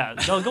watch listeners. it.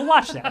 Yeah, go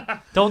watch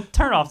that. Don't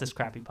turn off this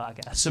crappy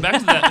podcast. So back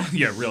to that.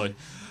 Yeah, really.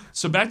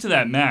 So back to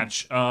that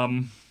match.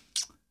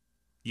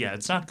 Yeah,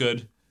 it's not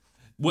good.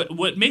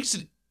 What makes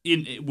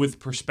it with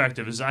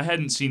perspective is I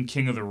hadn't seen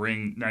King of the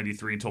Ring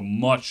 93 until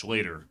much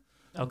later.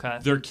 Okay.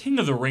 Their King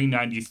of the Ring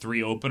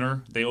 93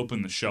 opener, they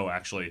opened the show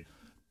actually.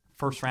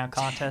 First round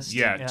contest.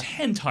 Yeah,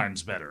 10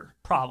 times better.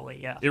 Probably,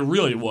 yeah. It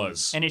really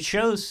was. And it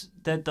shows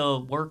that the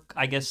work,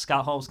 I guess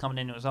Scott Hall was coming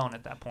into his own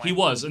at that point. He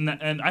was, and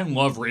I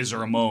love Razor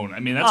Ramon. I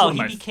mean, that's one of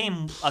he my...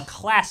 became a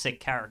classic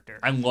character.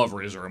 I love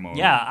Razor Ramon.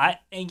 Yeah,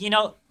 and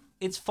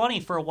it's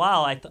funny, for a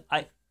while,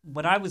 I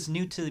when I was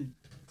new to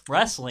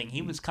wrestling,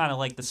 he was kind of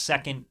like the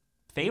second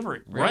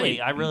favorite, really.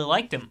 Right. I really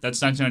liked him.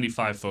 That's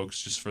 1995,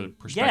 folks, just for the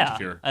perspective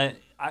here.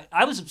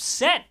 I was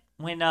upset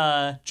when...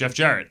 Jeff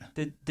Jarrett.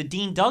 The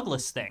Dean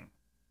Douglas thing.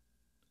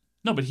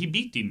 No, but he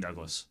beat Dean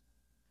Douglas.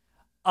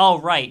 Oh,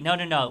 right. No.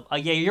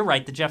 Yeah, you're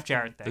right. The Jeff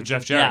Jarrett thing. The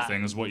Jeff Jarrett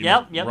thing is what you...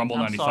 Yep. Rumble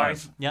I'm 95.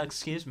 Sorry. Yeah,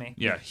 excuse me.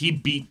 Yeah, he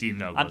beat Dean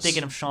Douglas. I'm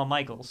thinking of Shawn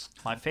Michaels,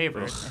 my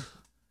favorite.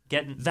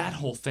 Getting that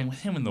whole thing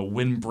with him and the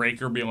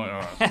windbreaker being like,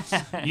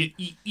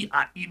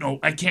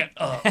 I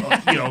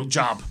can't,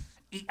 job.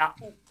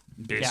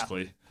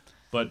 Basically. Yeah.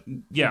 But,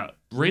 yeah,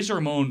 Razor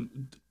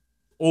Ramon...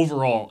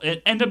 Overall,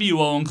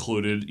 NWO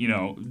included,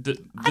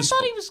 I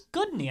thought he was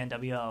good in the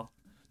NWO.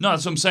 No,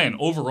 that's what I'm saying.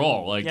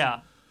 Overall,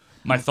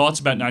 my thoughts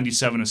about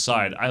 97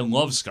 aside, I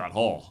love Scott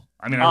Hall.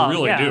 I mean, I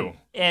really do.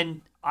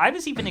 And I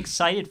was even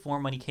excited for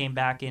him when he came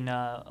back in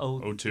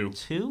 02.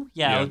 02?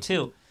 Yeah,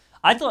 02.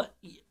 I thought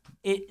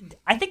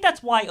I think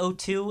that's why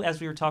 02, as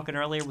we were talking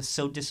earlier, was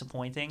so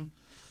disappointing,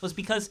 was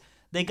because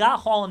they got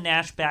Hall and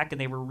Nash back, and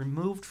they were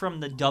removed from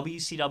the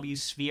WCW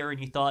sphere,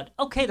 and you thought,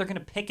 okay, they're going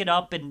to pick it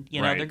up, and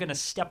they're going to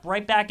step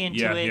right back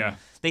into it. Yeah.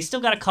 They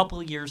still got a couple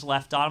of years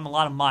left on them, a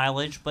lot of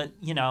mileage, but,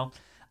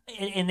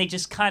 and they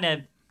just kind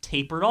of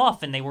tapered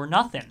off, and they were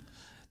nothing.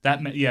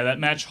 That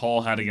match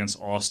Hall had against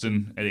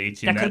Austin at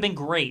 18. That could have been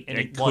great, and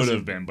it could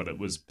have been, but it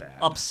was bad.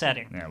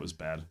 Upsetting. Yeah, it was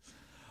bad.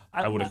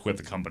 I would have quit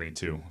the company,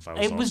 too, if I was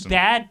Austin. It was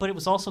bad, but it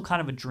was also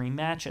kind of a dream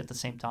match at the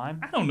same time.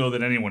 I don't know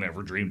that anyone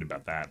ever dreamed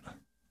about that.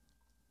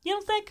 You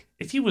don't think?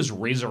 If he was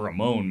Razor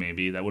Ramon,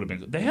 maybe that would have been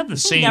good. They have the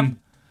same...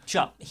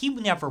 He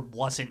never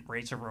wasn't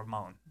Razor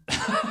Ramon.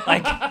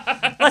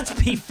 Let's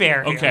be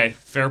fair here. Okay,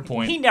 fair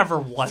point. He never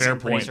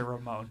wasn't Razor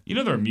Ramon.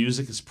 Their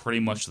music is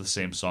pretty much the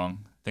same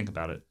song. Think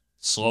about it.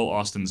 Slow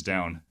Austin's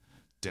Down.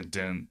 Dun,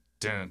 dun,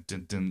 dun,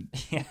 dun, dun.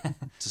 Yeah.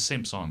 It's the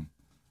same song.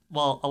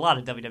 Well, a lot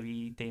of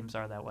WWE themes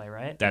are that way,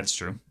 right? That's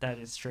true. That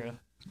is true.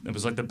 It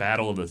was like the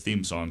battle of the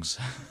theme songs.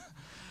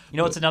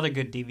 It's another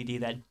good DVD,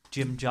 that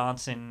Jim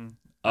Johnson...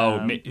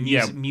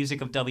 music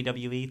of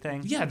WWE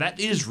thing. Yeah, that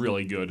is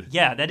really good.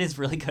 Yeah, that is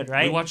really good,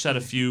 right? We watched that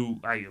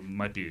it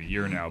might be a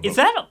year now. But...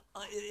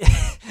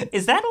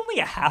 Is that only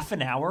a half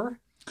an hour?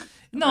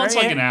 No, it's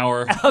like an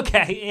hour.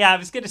 Okay, yeah, I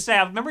was going to say,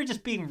 I remember it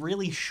just being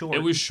really short.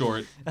 It was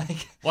short.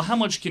 Well, how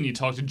much can you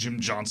talk to Jim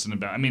Johnson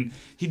about? I mean,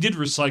 he did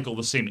recycle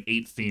the same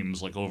 8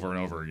 themes over and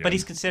over again. But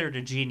he's considered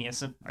a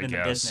genius in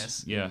the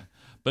business. Yeah.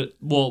 But,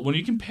 when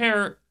you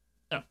compare,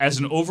 as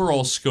an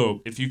overall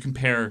scope, if you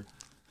compare...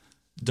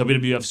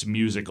 WWF's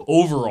music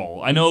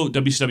overall. I know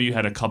WCW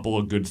had a couple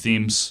of good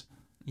themes.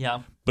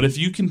 Yeah. But if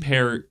you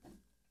compare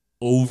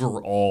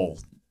overall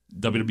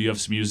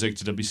WWF's music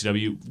to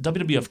WCW,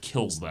 WWF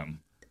kills them.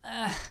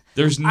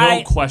 There's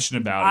no question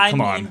about it.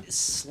 Come on. I'm in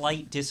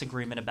slight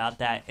disagreement about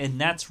that,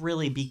 and that's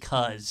really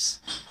because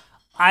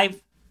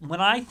when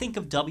I think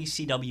of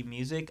WCW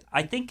music,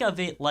 I think of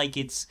it like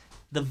it's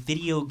the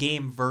video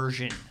game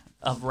version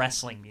of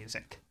wrestling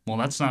music. Well,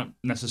 that's not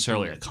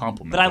necessarily a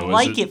compliment. But I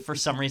like it for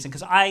some reason,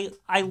 because I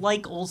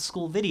like old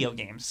school video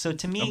games. So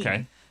to me,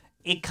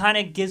 it kind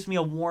of gives me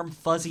a warm,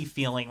 fuzzy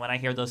feeling when I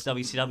hear those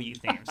WCW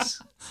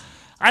themes.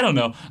 I don't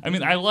know. I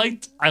mean, I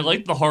liked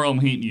the Harlem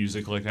Heat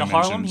music, like I mentioned. The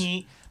Harlem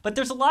Heat. But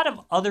there's a lot of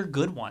other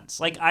good ones.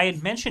 Like I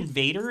had mentioned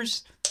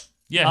Vader's.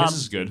 Yeah, his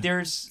is good.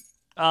 There's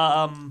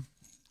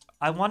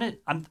I'm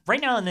right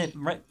now in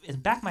the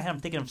back of my head. I'm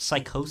thinking of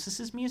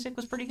Psychosis's music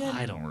was pretty good.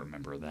 I don't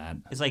remember that.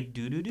 It's like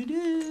do do do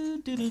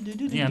do do do do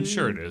do. Yeah, I'm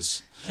sure it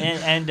is.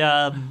 And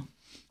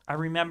I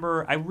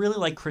remember I really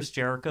like Chris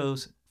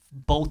Jericho's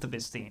both of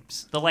his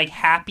themes. The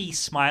happy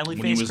smiley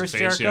face Chris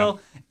Jericho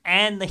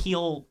and the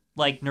heel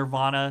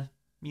Nirvana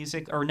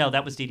music. Or no,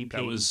 that was DDP.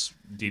 That was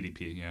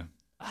DDP. Yeah.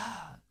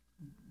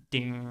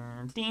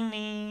 Ding ding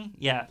ding.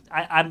 Yeah,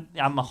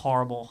 I'm a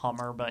horrible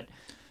hummer, but.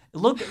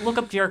 Look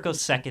up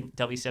Jericho's second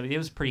WCW. It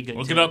was pretty good.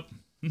 Look it up.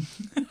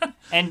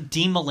 And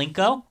Dean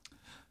Malenko,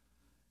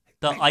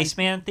 the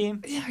Iceman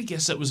theme. Yeah, I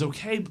guess it was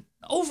okay. But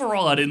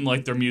overall, I didn't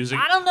like their music.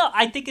 I don't know.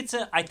 I think it's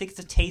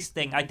a taste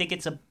thing. I think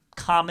it's a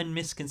common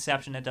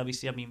misconception that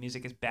WCW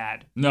music is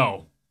bad.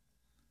 No.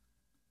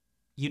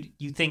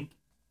 You think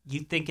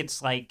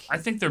it's like? I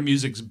think their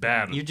music's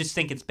bad. You just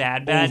think it's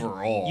bad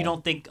overall. You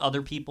don't think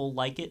other people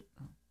like it?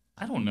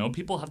 I don't know.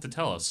 People have to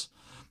tell us.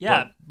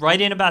 Yeah, write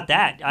in about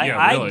that.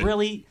 I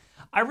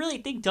I really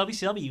think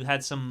WCW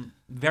had some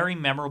very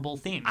memorable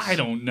themes. I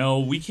don't know.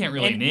 We can't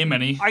really name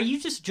any. Are you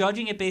just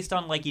judging it based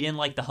on like you didn't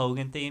like the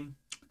Hogan theme?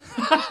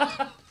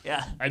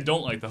 Yeah. I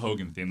don't like the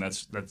Hogan theme.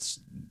 That's 100%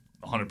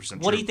 true.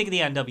 What do you think of the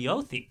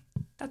NWO theme?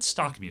 That's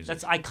stock music.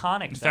 That's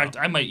iconic. In fact,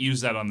 I might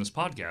use that on this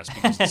podcast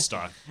because it's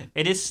stock.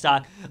 It is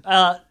stock.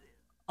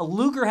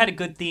 Luger had a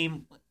good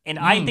theme, and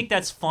I think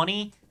that's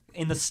funny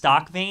in the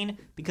stock vein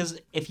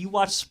because if you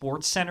watch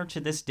Sports Center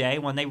to this day,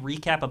 when they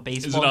recap a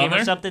baseball game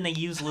or something, they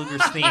use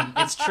Luger's theme.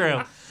 It's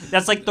true.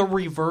 That's like the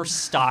reverse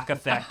stock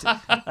effect.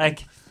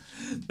 Like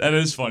that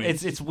is funny.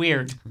 It's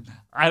weird.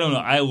 I don't know.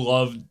 I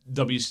love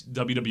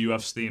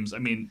WWF's themes. I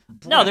mean,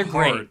 no, they're Bret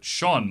Hart, great.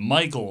 Shawn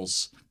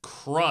Michaels,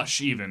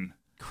 Crush, even.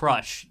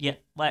 Crush. Yeah.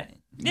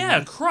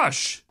 Yeah,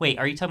 Crush. Wait,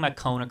 are you talking about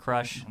Kona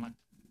Crush?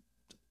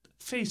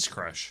 Face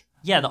Crush.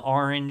 Yeah, the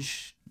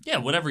orange. Yeah,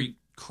 whatever.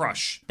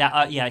 Crush.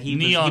 That he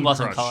Neon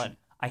wasn't Crush. calling.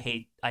 I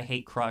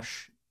hate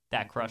Crush.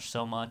 That Crush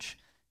so much.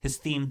 His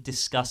theme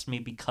disgusts me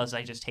because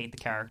I just hate the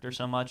character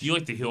so much. You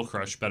like the heel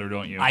Crush better,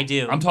 don't you? I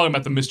do. I'm talking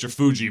about the Mr.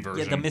 Fuji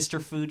version. Yeah, the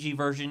Mr. Fuji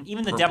version.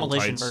 Even the Purple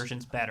Demolition tights.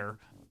 version's better.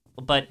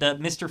 But the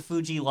Mr.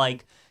 Fuji,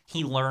 like,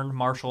 he learned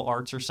martial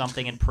arts or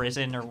something in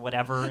prison or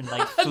whatever, and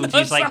like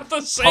Fuji's like not the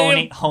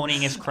same.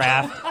 honing his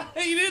craft.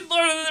 He didn't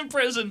learn it in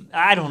prison.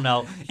 I don't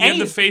know. He had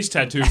the face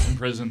tattoo from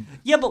prison.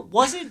 Yeah, but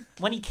wasn't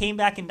when he came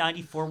back in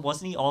 '94?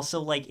 Wasn't he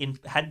also like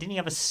didn't he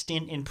have a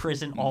stint in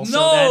prison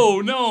also?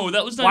 No,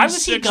 that was 96 why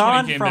was he gone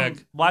when he came from?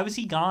 back. Why was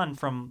he gone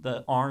from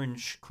the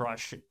Orange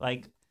Crush?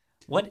 Like,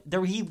 what?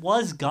 There he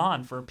was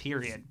gone for a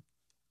period.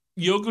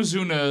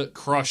 Yokozuna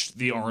crushed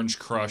the Orange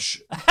Crush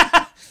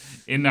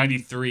in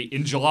 '93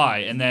 in July,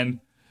 and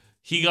then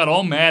he got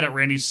all mad at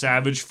Randy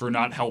Savage for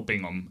not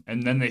helping him,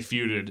 and then they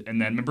feuded.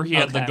 And then remember he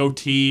had the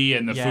goatee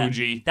and the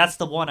Fuji. That's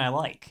the one I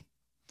like.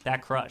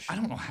 That Crush. I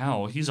don't know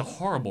how. He's a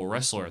horrible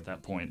wrestler at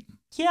that point.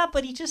 Yeah,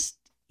 but he's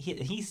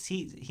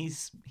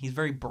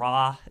very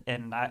bra,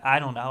 and I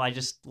don't know. I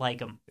just like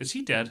him. Is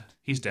he dead?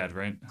 He's dead,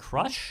 right?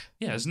 Crush?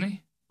 Yeah, isn't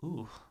he?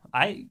 Ooh,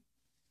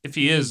 If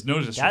he is, no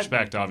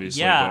disrespect,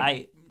 obviously. Yeah,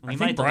 but I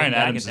think Bryan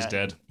Adams is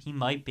dead. He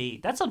might be.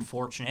 That's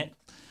unfortunate.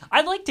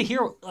 I'd like to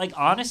hear, like,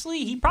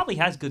 honestly, he probably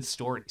has good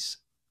stories.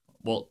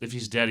 Well, if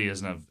he's dead, he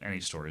doesn't have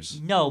any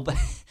stories. No, but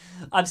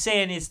I'm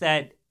saying is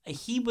that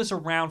he was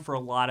around for a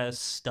lot of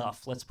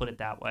stuff. Let's put it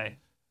that way.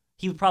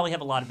 He would probably have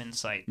a lot of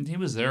insight. He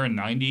was there in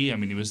 '90. I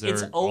mean, he was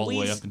there all the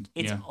way up.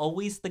 It's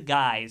always the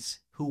guys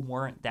who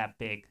weren't that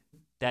big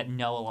that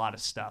know a lot of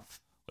stuff.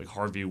 Like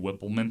Harvey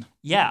Whippleman.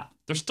 Yeah.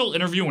 They're still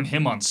interviewing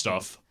him on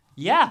stuff.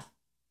 Yeah.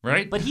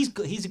 Right? But he's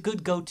a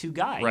good go-to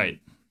guy. Right.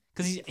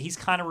 Because he's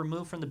kind of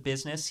removed from the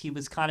business. He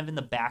was kind of in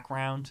the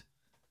background.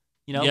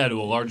 You know? Yeah, to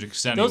a large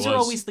extent. Those are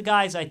always the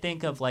guys I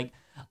think of. Like,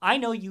 I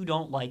know you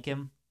don't like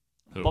him,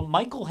 but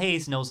Michael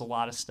Hayes knows a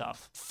lot of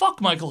stuff.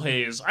 Fuck Michael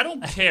Hayes. I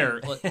don't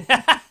care.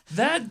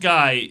 That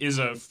guy is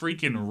a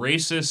freaking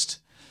racist.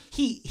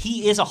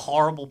 He is a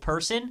horrible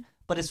person.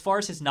 But as far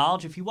as his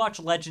knowledge, if you watch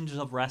Legends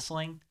of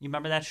Wrestling, you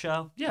remember that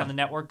show on the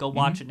network? Go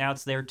watch it now.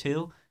 It's there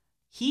too.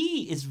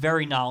 He is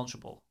very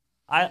knowledgeable.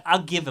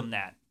 I'll give him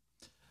that.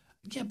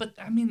 Yeah, but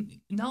I mean,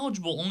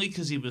 knowledgeable only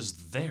because he was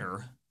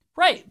there.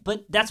 Right,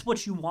 but that's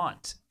what you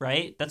want,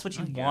 right? That's what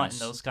you want in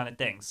those kind of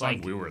things. It's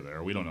like we were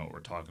there. We don't know what we're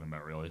talking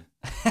about, really.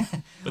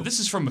 But this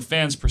is from a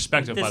fan's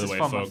perspective, by the way,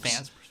 folks. A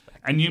fan's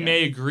perspective, and you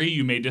may agree,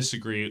 you may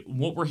disagree.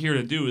 What we're here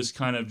to do is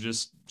kind of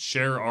just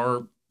share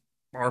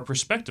our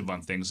perspective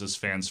on things as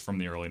fans from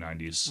the early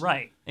 90s.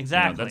 Right,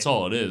 exactly. You know, that's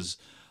all it is.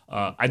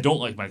 I don't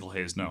like Michael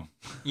Hayes, no.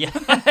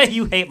 Yeah,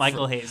 you hate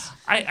Michael Hayes.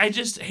 I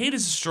just, hate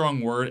is a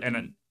strong word,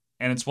 and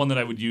it's one that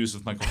I would use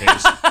with Michael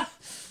Hayes.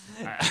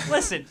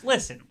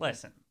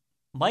 Listen.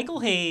 Michael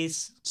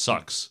Hayes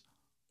sucks.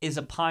 Is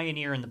a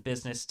pioneer in the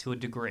business to a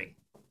degree.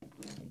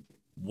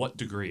 What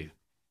degree?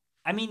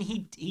 I mean,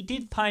 he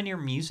did pioneer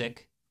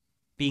music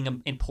being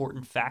an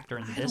important factor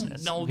in the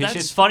business. No, which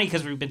is funny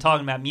because we've been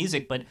talking about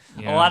music, but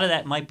a lot of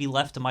that might be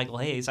left to Michael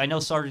Hayes. I know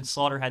Sergeant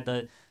Slaughter had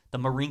the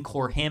Marine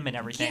Corps hymn and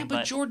everything. Yeah,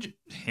 but George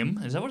hymn?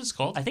 Is that what it's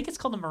called? I think it's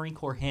called the Marine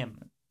Corps hymn.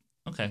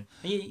 Okay.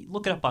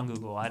 Look it up on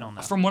Google. I don't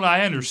know. From what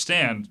I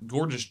understand,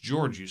 Gorgeous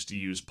George used to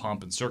use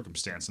Pomp and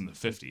Circumstance in the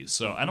 50s.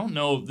 So I don't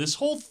know this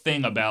whole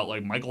thing about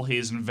like Michael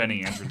Hayes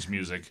inventing entrance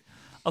music.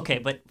 Okay,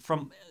 but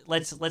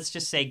let's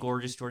just say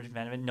Gorgeous George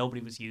invented it.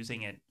 Nobody was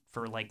using it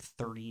for like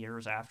 30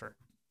 years after.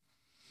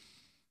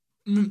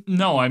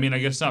 No, I mean I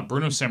guess not.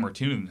 Bruno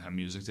Sammartino didn't have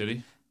music, did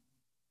he?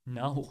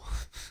 No.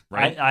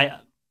 Right?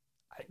 I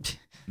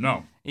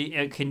No.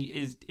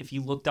 If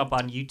you looked up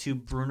on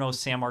YouTube Bruno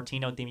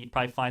Sammartino theme, you'd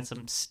probably find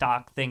some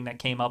stock thing that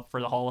came up for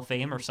the Hall of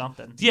Fame or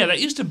something. Yeah, that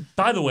used to.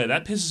 By the way,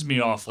 that pisses me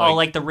off.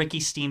 Like the Ricky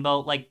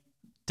Steamboat, like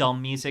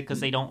dumb music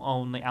because they don't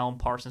own the Alan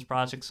Parsons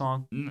Project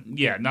song.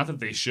 Yeah, not that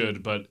they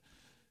should, but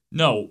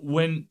no.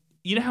 When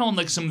you know how in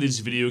like some of these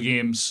video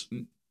games,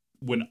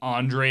 when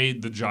Andre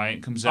the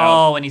Giant comes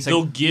out, and he's like,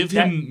 they'll give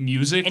him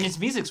music, and his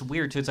music's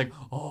weird too. It's like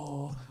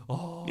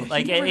No, He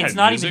like never it's had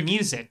not music. even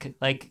music.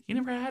 Like He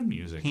never had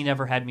music. he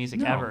never had music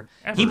No, ever.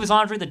 ever. He was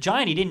Andre the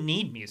Giant. He didn't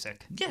need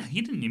music. Yeah,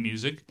 he didn't need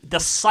music. The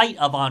sight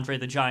of Andre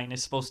the Giant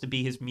is supposed to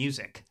be his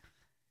music.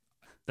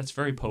 That's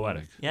very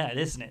poetic. Yeah, it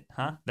isn't it,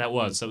 huh? That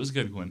was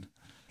good, Quinn.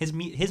 His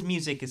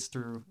music is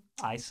through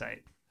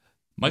eyesight.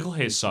 Michael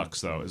Hayes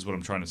sucks, though, is what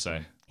I'm trying to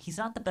say. He's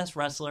not the best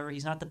wrestler.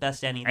 He's not the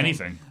best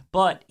Anything.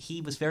 But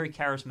he was very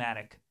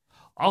charismatic.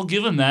 I'll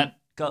give him that.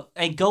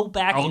 Go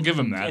back. I'll give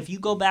him that. If you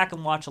go back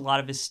and watch a lot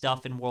of his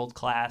stuff in World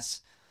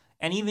Class,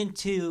 and even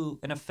to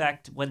an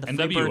effect when the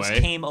NWA. Freebirds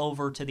came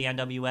over to the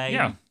NWA,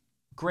 Yeah.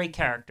 great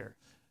character.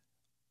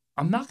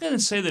 I'm not going to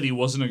say that he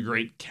wasn't a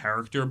great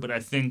character, but I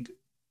think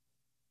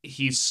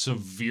he's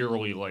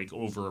severely,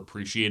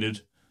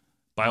 overappreciated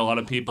by a lot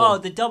of people. Oh,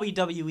 the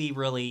WWE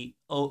really,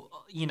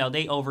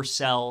 they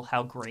oversell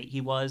how great he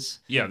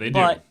was. Yeah, they do.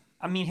 But,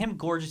 I mean, him,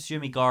 Gorgeous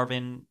Jimmy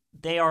Garvin,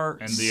 they are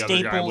And the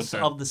other guy with staples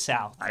the- of the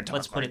South. I talk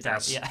Let's put like it that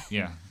this. way. Yeah.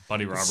 Yeah,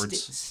 Buddy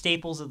Roberts.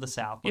 Staples of the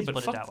South. Yeah, Let's but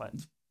put it fuck- that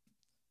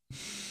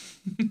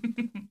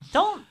way.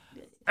 Don't.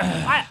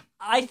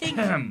 I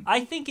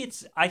think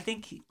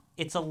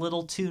it's a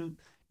little too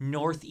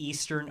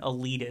northeastern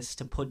elitist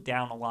to put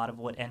down a lot of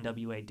what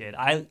NWA did.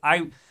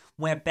 I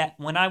went back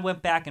when I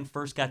went back and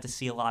first got to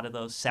see a lot of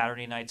those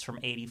Saturday nights from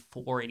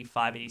 84,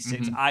 85,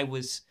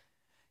 86.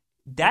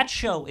 That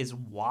show is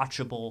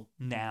watchable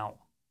now.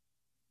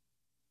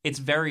 It's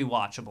very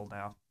watchable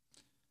now.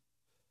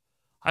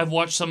 I've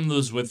watched some of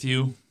those with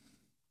you.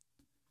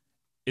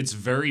 It's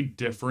very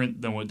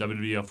different than what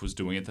WWF was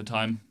doing at the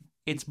time.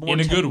 It's more in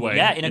a good way.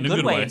 Yeah, in a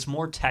good way. It's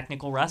more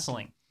technical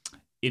wrestling.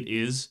 It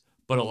is,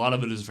 but a lot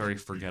of it is very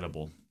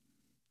forgettable.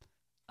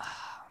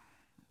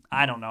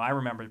 I don't know. I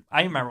remember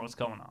what's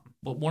going on.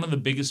 But one of the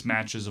biggest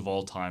matches of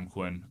all time,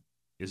 Quinn,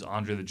 is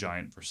Andre the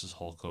Giant versus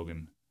Hulk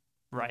Hogan.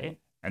 Right.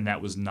 And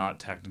that was not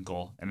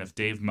technical. And if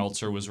Dave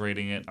Meltzer was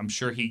rating it, I'm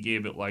sure he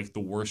gave it the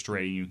worst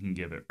rating you can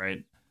give it,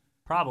 right?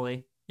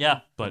 Probably.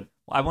 Yeah. But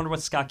I wonder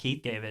what Scott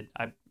Keith gave it.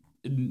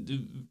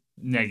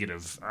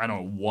 Negative. I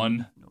don't know,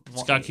 1.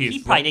 Scott Keith. He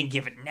probably didn't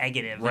give it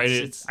negative.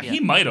 Right. Yeah. He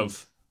might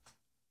have.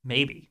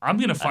 Maybe. I'm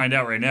going to find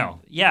out right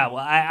now. Yeah,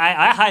 well,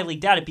 I highly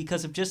doubt it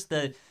because of just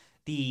the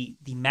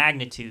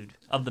magnitude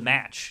of the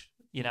match,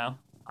 you know?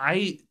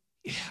 I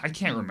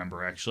can't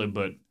remember, actually,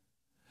 but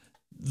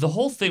the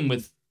whole thing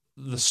with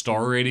the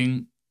star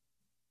rating,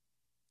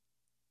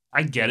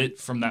 I get it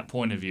from that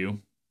point of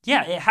view.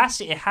 Yeah, it has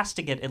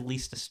to get at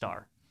least a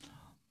star.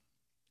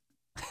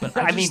 But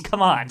I mean,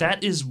 come on.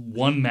 That is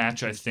one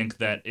match I think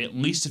that, at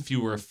least if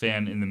you were a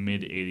fan in the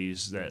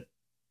mid-'80s, that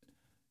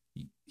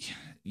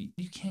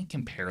you can't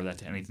compare that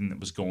to anything that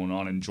was going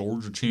on in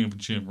Georgia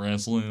Championship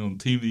Wrestling on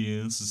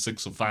TBS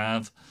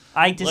 605.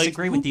 I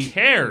disagree with you. Who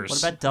cares?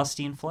 What about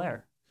Dusty and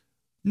Flair?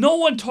 No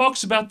one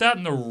talks about that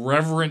in the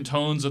reverent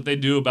tones that they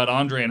do about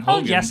Andre and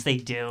Hogan. Oh, yes, they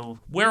do.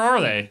 Where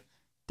are they?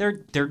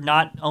 They're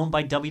not owned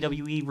by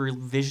WWE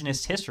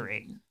revisionist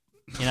history.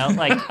 You know,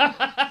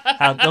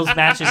 how those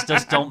matches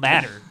just don't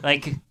matter.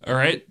 All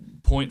right,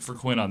 point for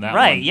Quinn on that.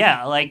 Right? One.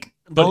 Yeah,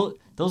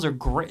 those are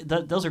great.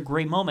 Those are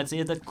great moments.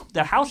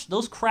 The house,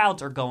 those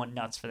crowds are going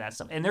nuts for that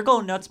stuff, and they're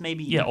going nuts.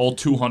 Maybe all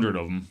 200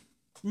 of them.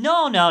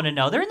 No.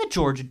 They're in the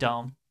Georgia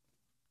Dome.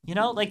 You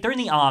know, they're in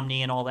the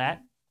Omni and all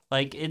that.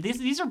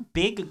 These are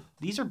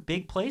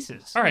big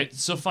places. All right,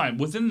 so fine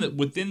within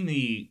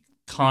the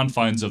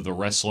confines of the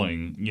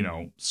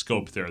wrestling,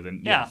 scope there,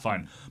 then yeah,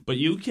 fine. But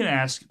you can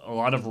ask a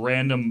lot of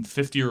random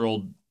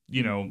 50-year-old,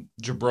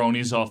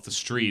 jabronis off the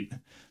street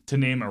to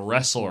name a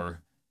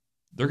wrestler.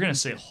 They're gonna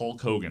say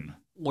Hulk Hogan.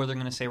 Or they're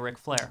gonna say Ric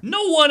Flair.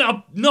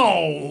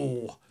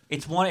 No.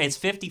 It's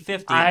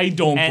 50-50. I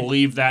don't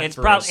believe that it's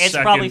for a second. It's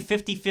probably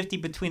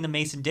 50-50 between the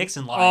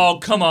Mason-Dixon line. Oh,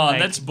 come on.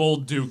 That's bull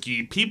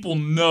dookie. People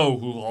know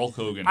who Hulk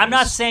Hogan is. I'm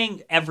not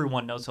saying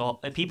everyone knows who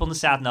people in the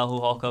South know who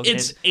Hulk Hogan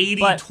is. It's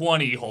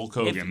 80-20 Hulk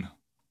Hogan.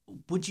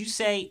 Would you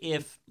say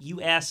if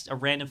you asked a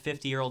random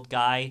 50-year-old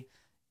guy,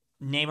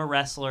 name a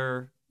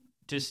wrestler,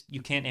 just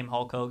you can't name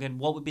Hulk Hogan,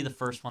 what would be the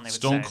first one they would say?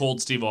 Stone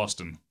Cold Steve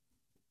Austin.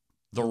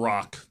 The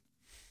Rock.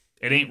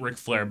 It ain't Ric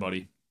Flair,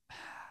 buddy.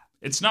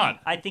 It's not.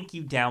 I think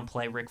you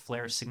downplay Ric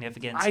Flair's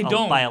significance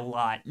by a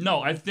lot.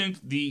 No, I think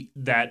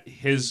that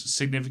his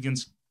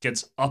significance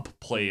gets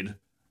upplayed.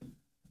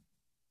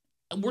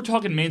 We're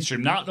talking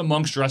mainstream, not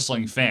amongst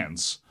wrestling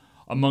fans.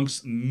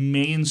 Amongst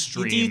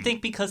mainstream. Do you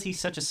think because he's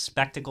such a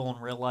spectacle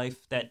in real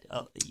life that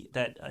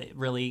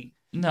really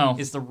no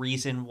is the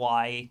reason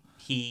why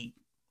he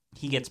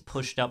gets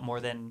pushed up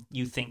more than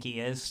you think he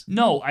is?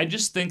 No, I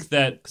just think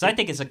that... Because I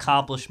think his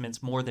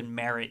accomplishments more than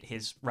merit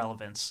his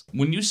relevance.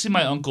 When you see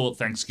my uncle at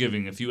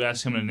Thanksgiving, if you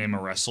ask him to name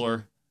a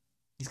wrestler...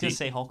 He's going to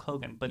say Hulk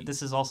Hogan, but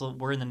this is also...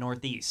 We're in the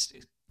Northeast.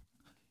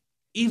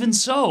 Even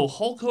so,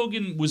 Hulk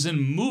Hogan was in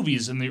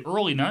movies in the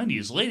early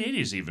 90s, late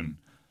 80s even.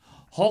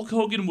 Hulk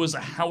Hogan was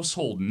a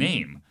household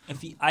name.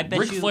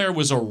 Ric Flair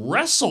was a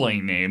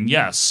wrestling name,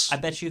 yes. I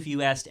bet you if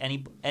you asked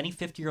any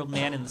 50-year-old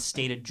man in the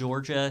state of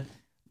Georgia...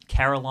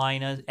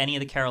 Carolina, any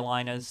of the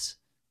Carolinas,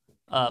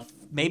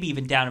 maybe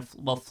even down in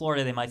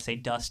Florida, they might say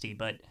Dusty,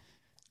 but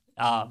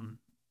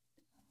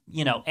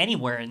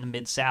anywhere in the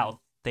Mid-South,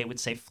 they would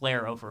say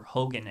Flair over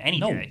Hogan any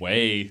day. No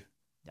way.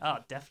 Oh,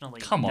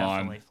 definitely. Come on.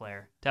 Definitely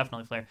Flair.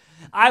 Definitely Flair.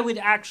 I would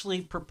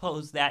actually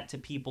propose that to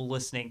people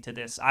listening to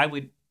this. I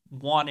would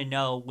want to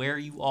know where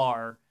you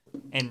are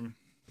and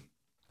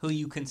who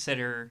you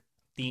consider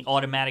the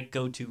automatic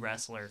go-to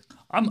wrestler.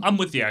 I'm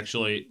with you,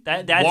 actually.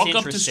 That's Walk up to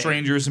interesting.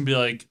 strangers and be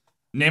like,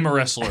 name a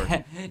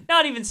wrestler.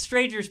 Not even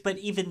strangers, but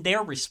even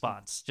their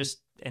response.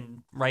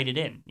 And write it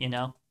in,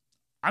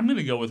 I'm going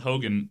to go with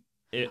Hogan.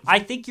 I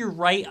think you're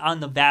right on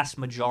the vast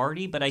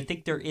majority, but I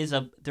think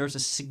there's a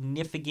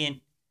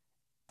significant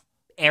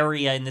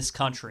area in this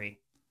country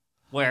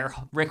where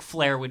Ric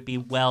Flair would be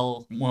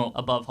well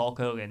above Hulk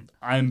Hogan.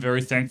 I'm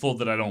very thankful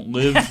that I don't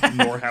live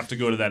nor have to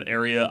go to that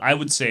area. I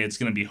would say it's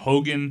going to be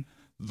Hogan,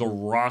 The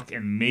Rock,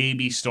 and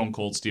maybe Stone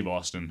Cold Steve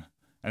Austin.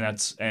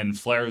 And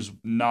Flair's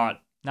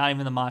not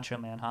even the Macho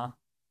Man, huh?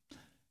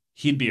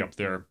 He'd be up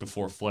there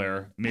before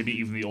Flair. Maybe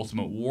even the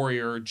Ultimate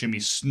Warrior, Jimmy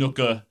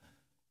Snuka.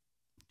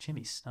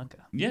 Jimmy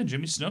Snuka. Yeah,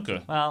 Jimmy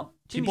Snuka. Well,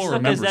 Jimmy People Snuka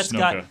remember that's Snuka.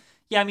 got.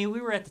 Yeah, I mean,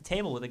 we were at the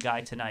table with a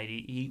guy tonight.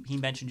 He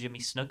mentioned Jimmy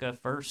Snuka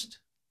first.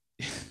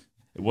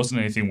 It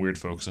wasn't anything weird,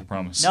 folks, I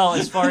promise. No,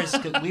 as far as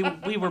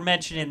we were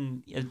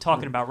mentioning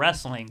talking about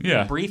wrestling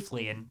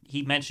briefly, and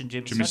he mentioned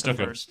Jimmy Snuka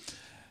first.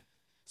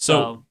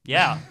 So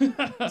yeah,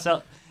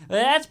 so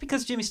that's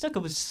because Jimmy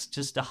Snuka was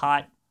just a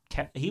hot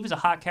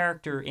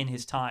character in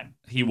his time.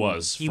 He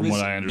was, from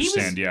what I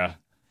understand.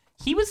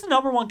 He was the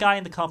number one guy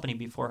in the company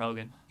before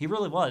Hogan. He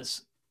really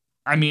was.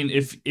 I mean,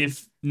 if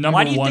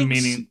number one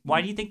meaning... Why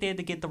do you think they had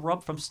to get the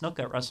rub from Snuka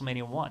at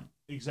WrestleMania 1?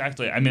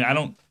 Exactly. I mean, I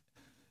don't...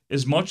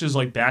 As much as,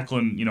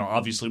 Backlund,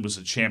 obviously was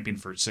a champion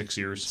for 6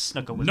 years.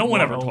 Snuka was no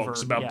one ever over,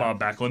 talks about Bob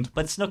Backlund.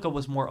 But Snuka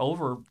was more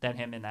over than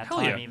him in that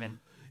time, even.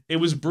 It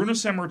was Bruno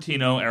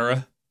Sammartino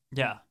era.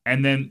 Yeah.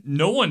 And then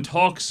no one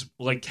talks,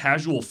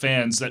 casual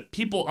fans, that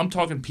people... I'm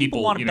talking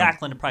people wanted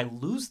Backlund to probably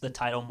lose the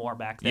title more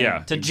back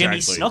then. To Jimmy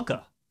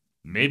Snuka.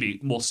 Maybe.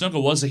 Well, Snuka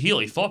was a heel.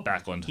 He fought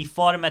Backlund. He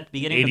fought him at the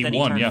beginning, but then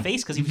he turned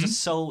face because he was Mm-hmm. just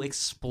so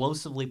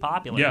explosively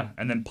popular. Yeah,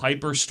 and then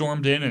Piper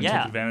stormed in and took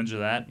advantage of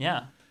that.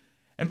 Yeah.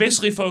 And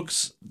basically,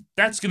 folks,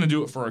 that's going to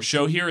do it for our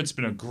show here. It's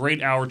been a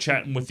great hour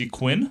chatting with you,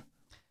 Quinn.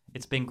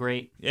 It's been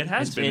great. It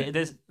has been.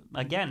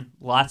 Again,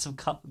 lots of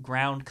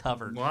ground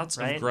covered. Lots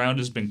of ground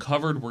has been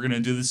covered. We're going to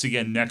do this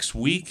again next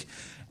week.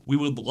 We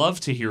would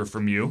love to hear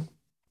from you.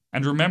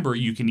 And remember,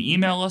 you can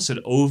email us at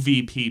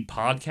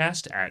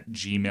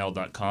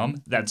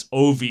ovppodcast@gmail.com. That's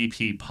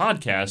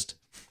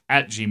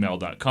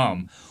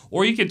ovppodcast@gmail.com.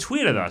 Or you can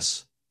tweet at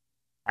us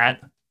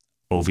at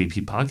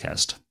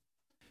ovppodcast.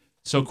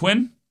 So,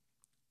 Quinn,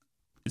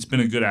 it's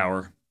been a good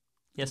hour.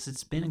 Yes,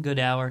 it's been a good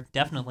hour.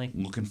 Definitely.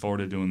 Looking forward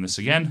to doing this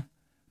again.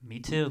 Me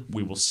too.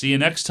 We will see you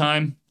next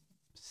time.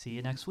 See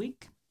you next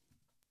week.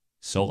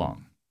 So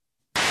long.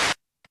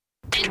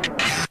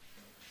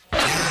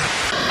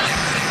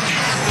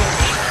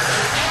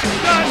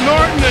 Scott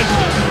Norton is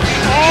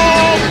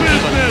all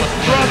business,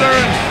 brother.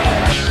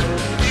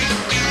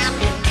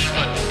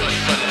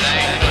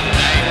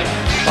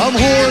 I'm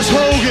Horace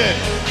Hogan.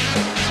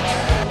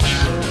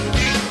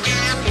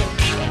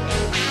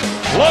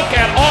 Look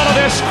at all of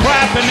this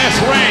crap in this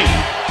ring.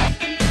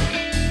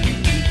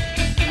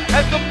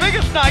 As the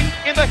biggest night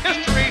in the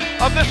history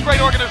of this great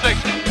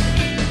organization.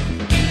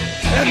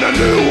 And the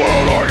New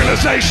World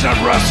Organization of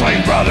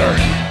Wrestling, brother.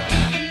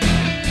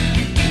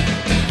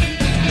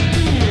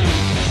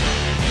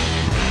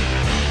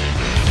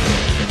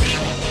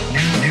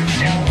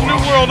 New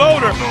World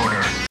Order.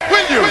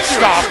 Will you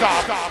stop?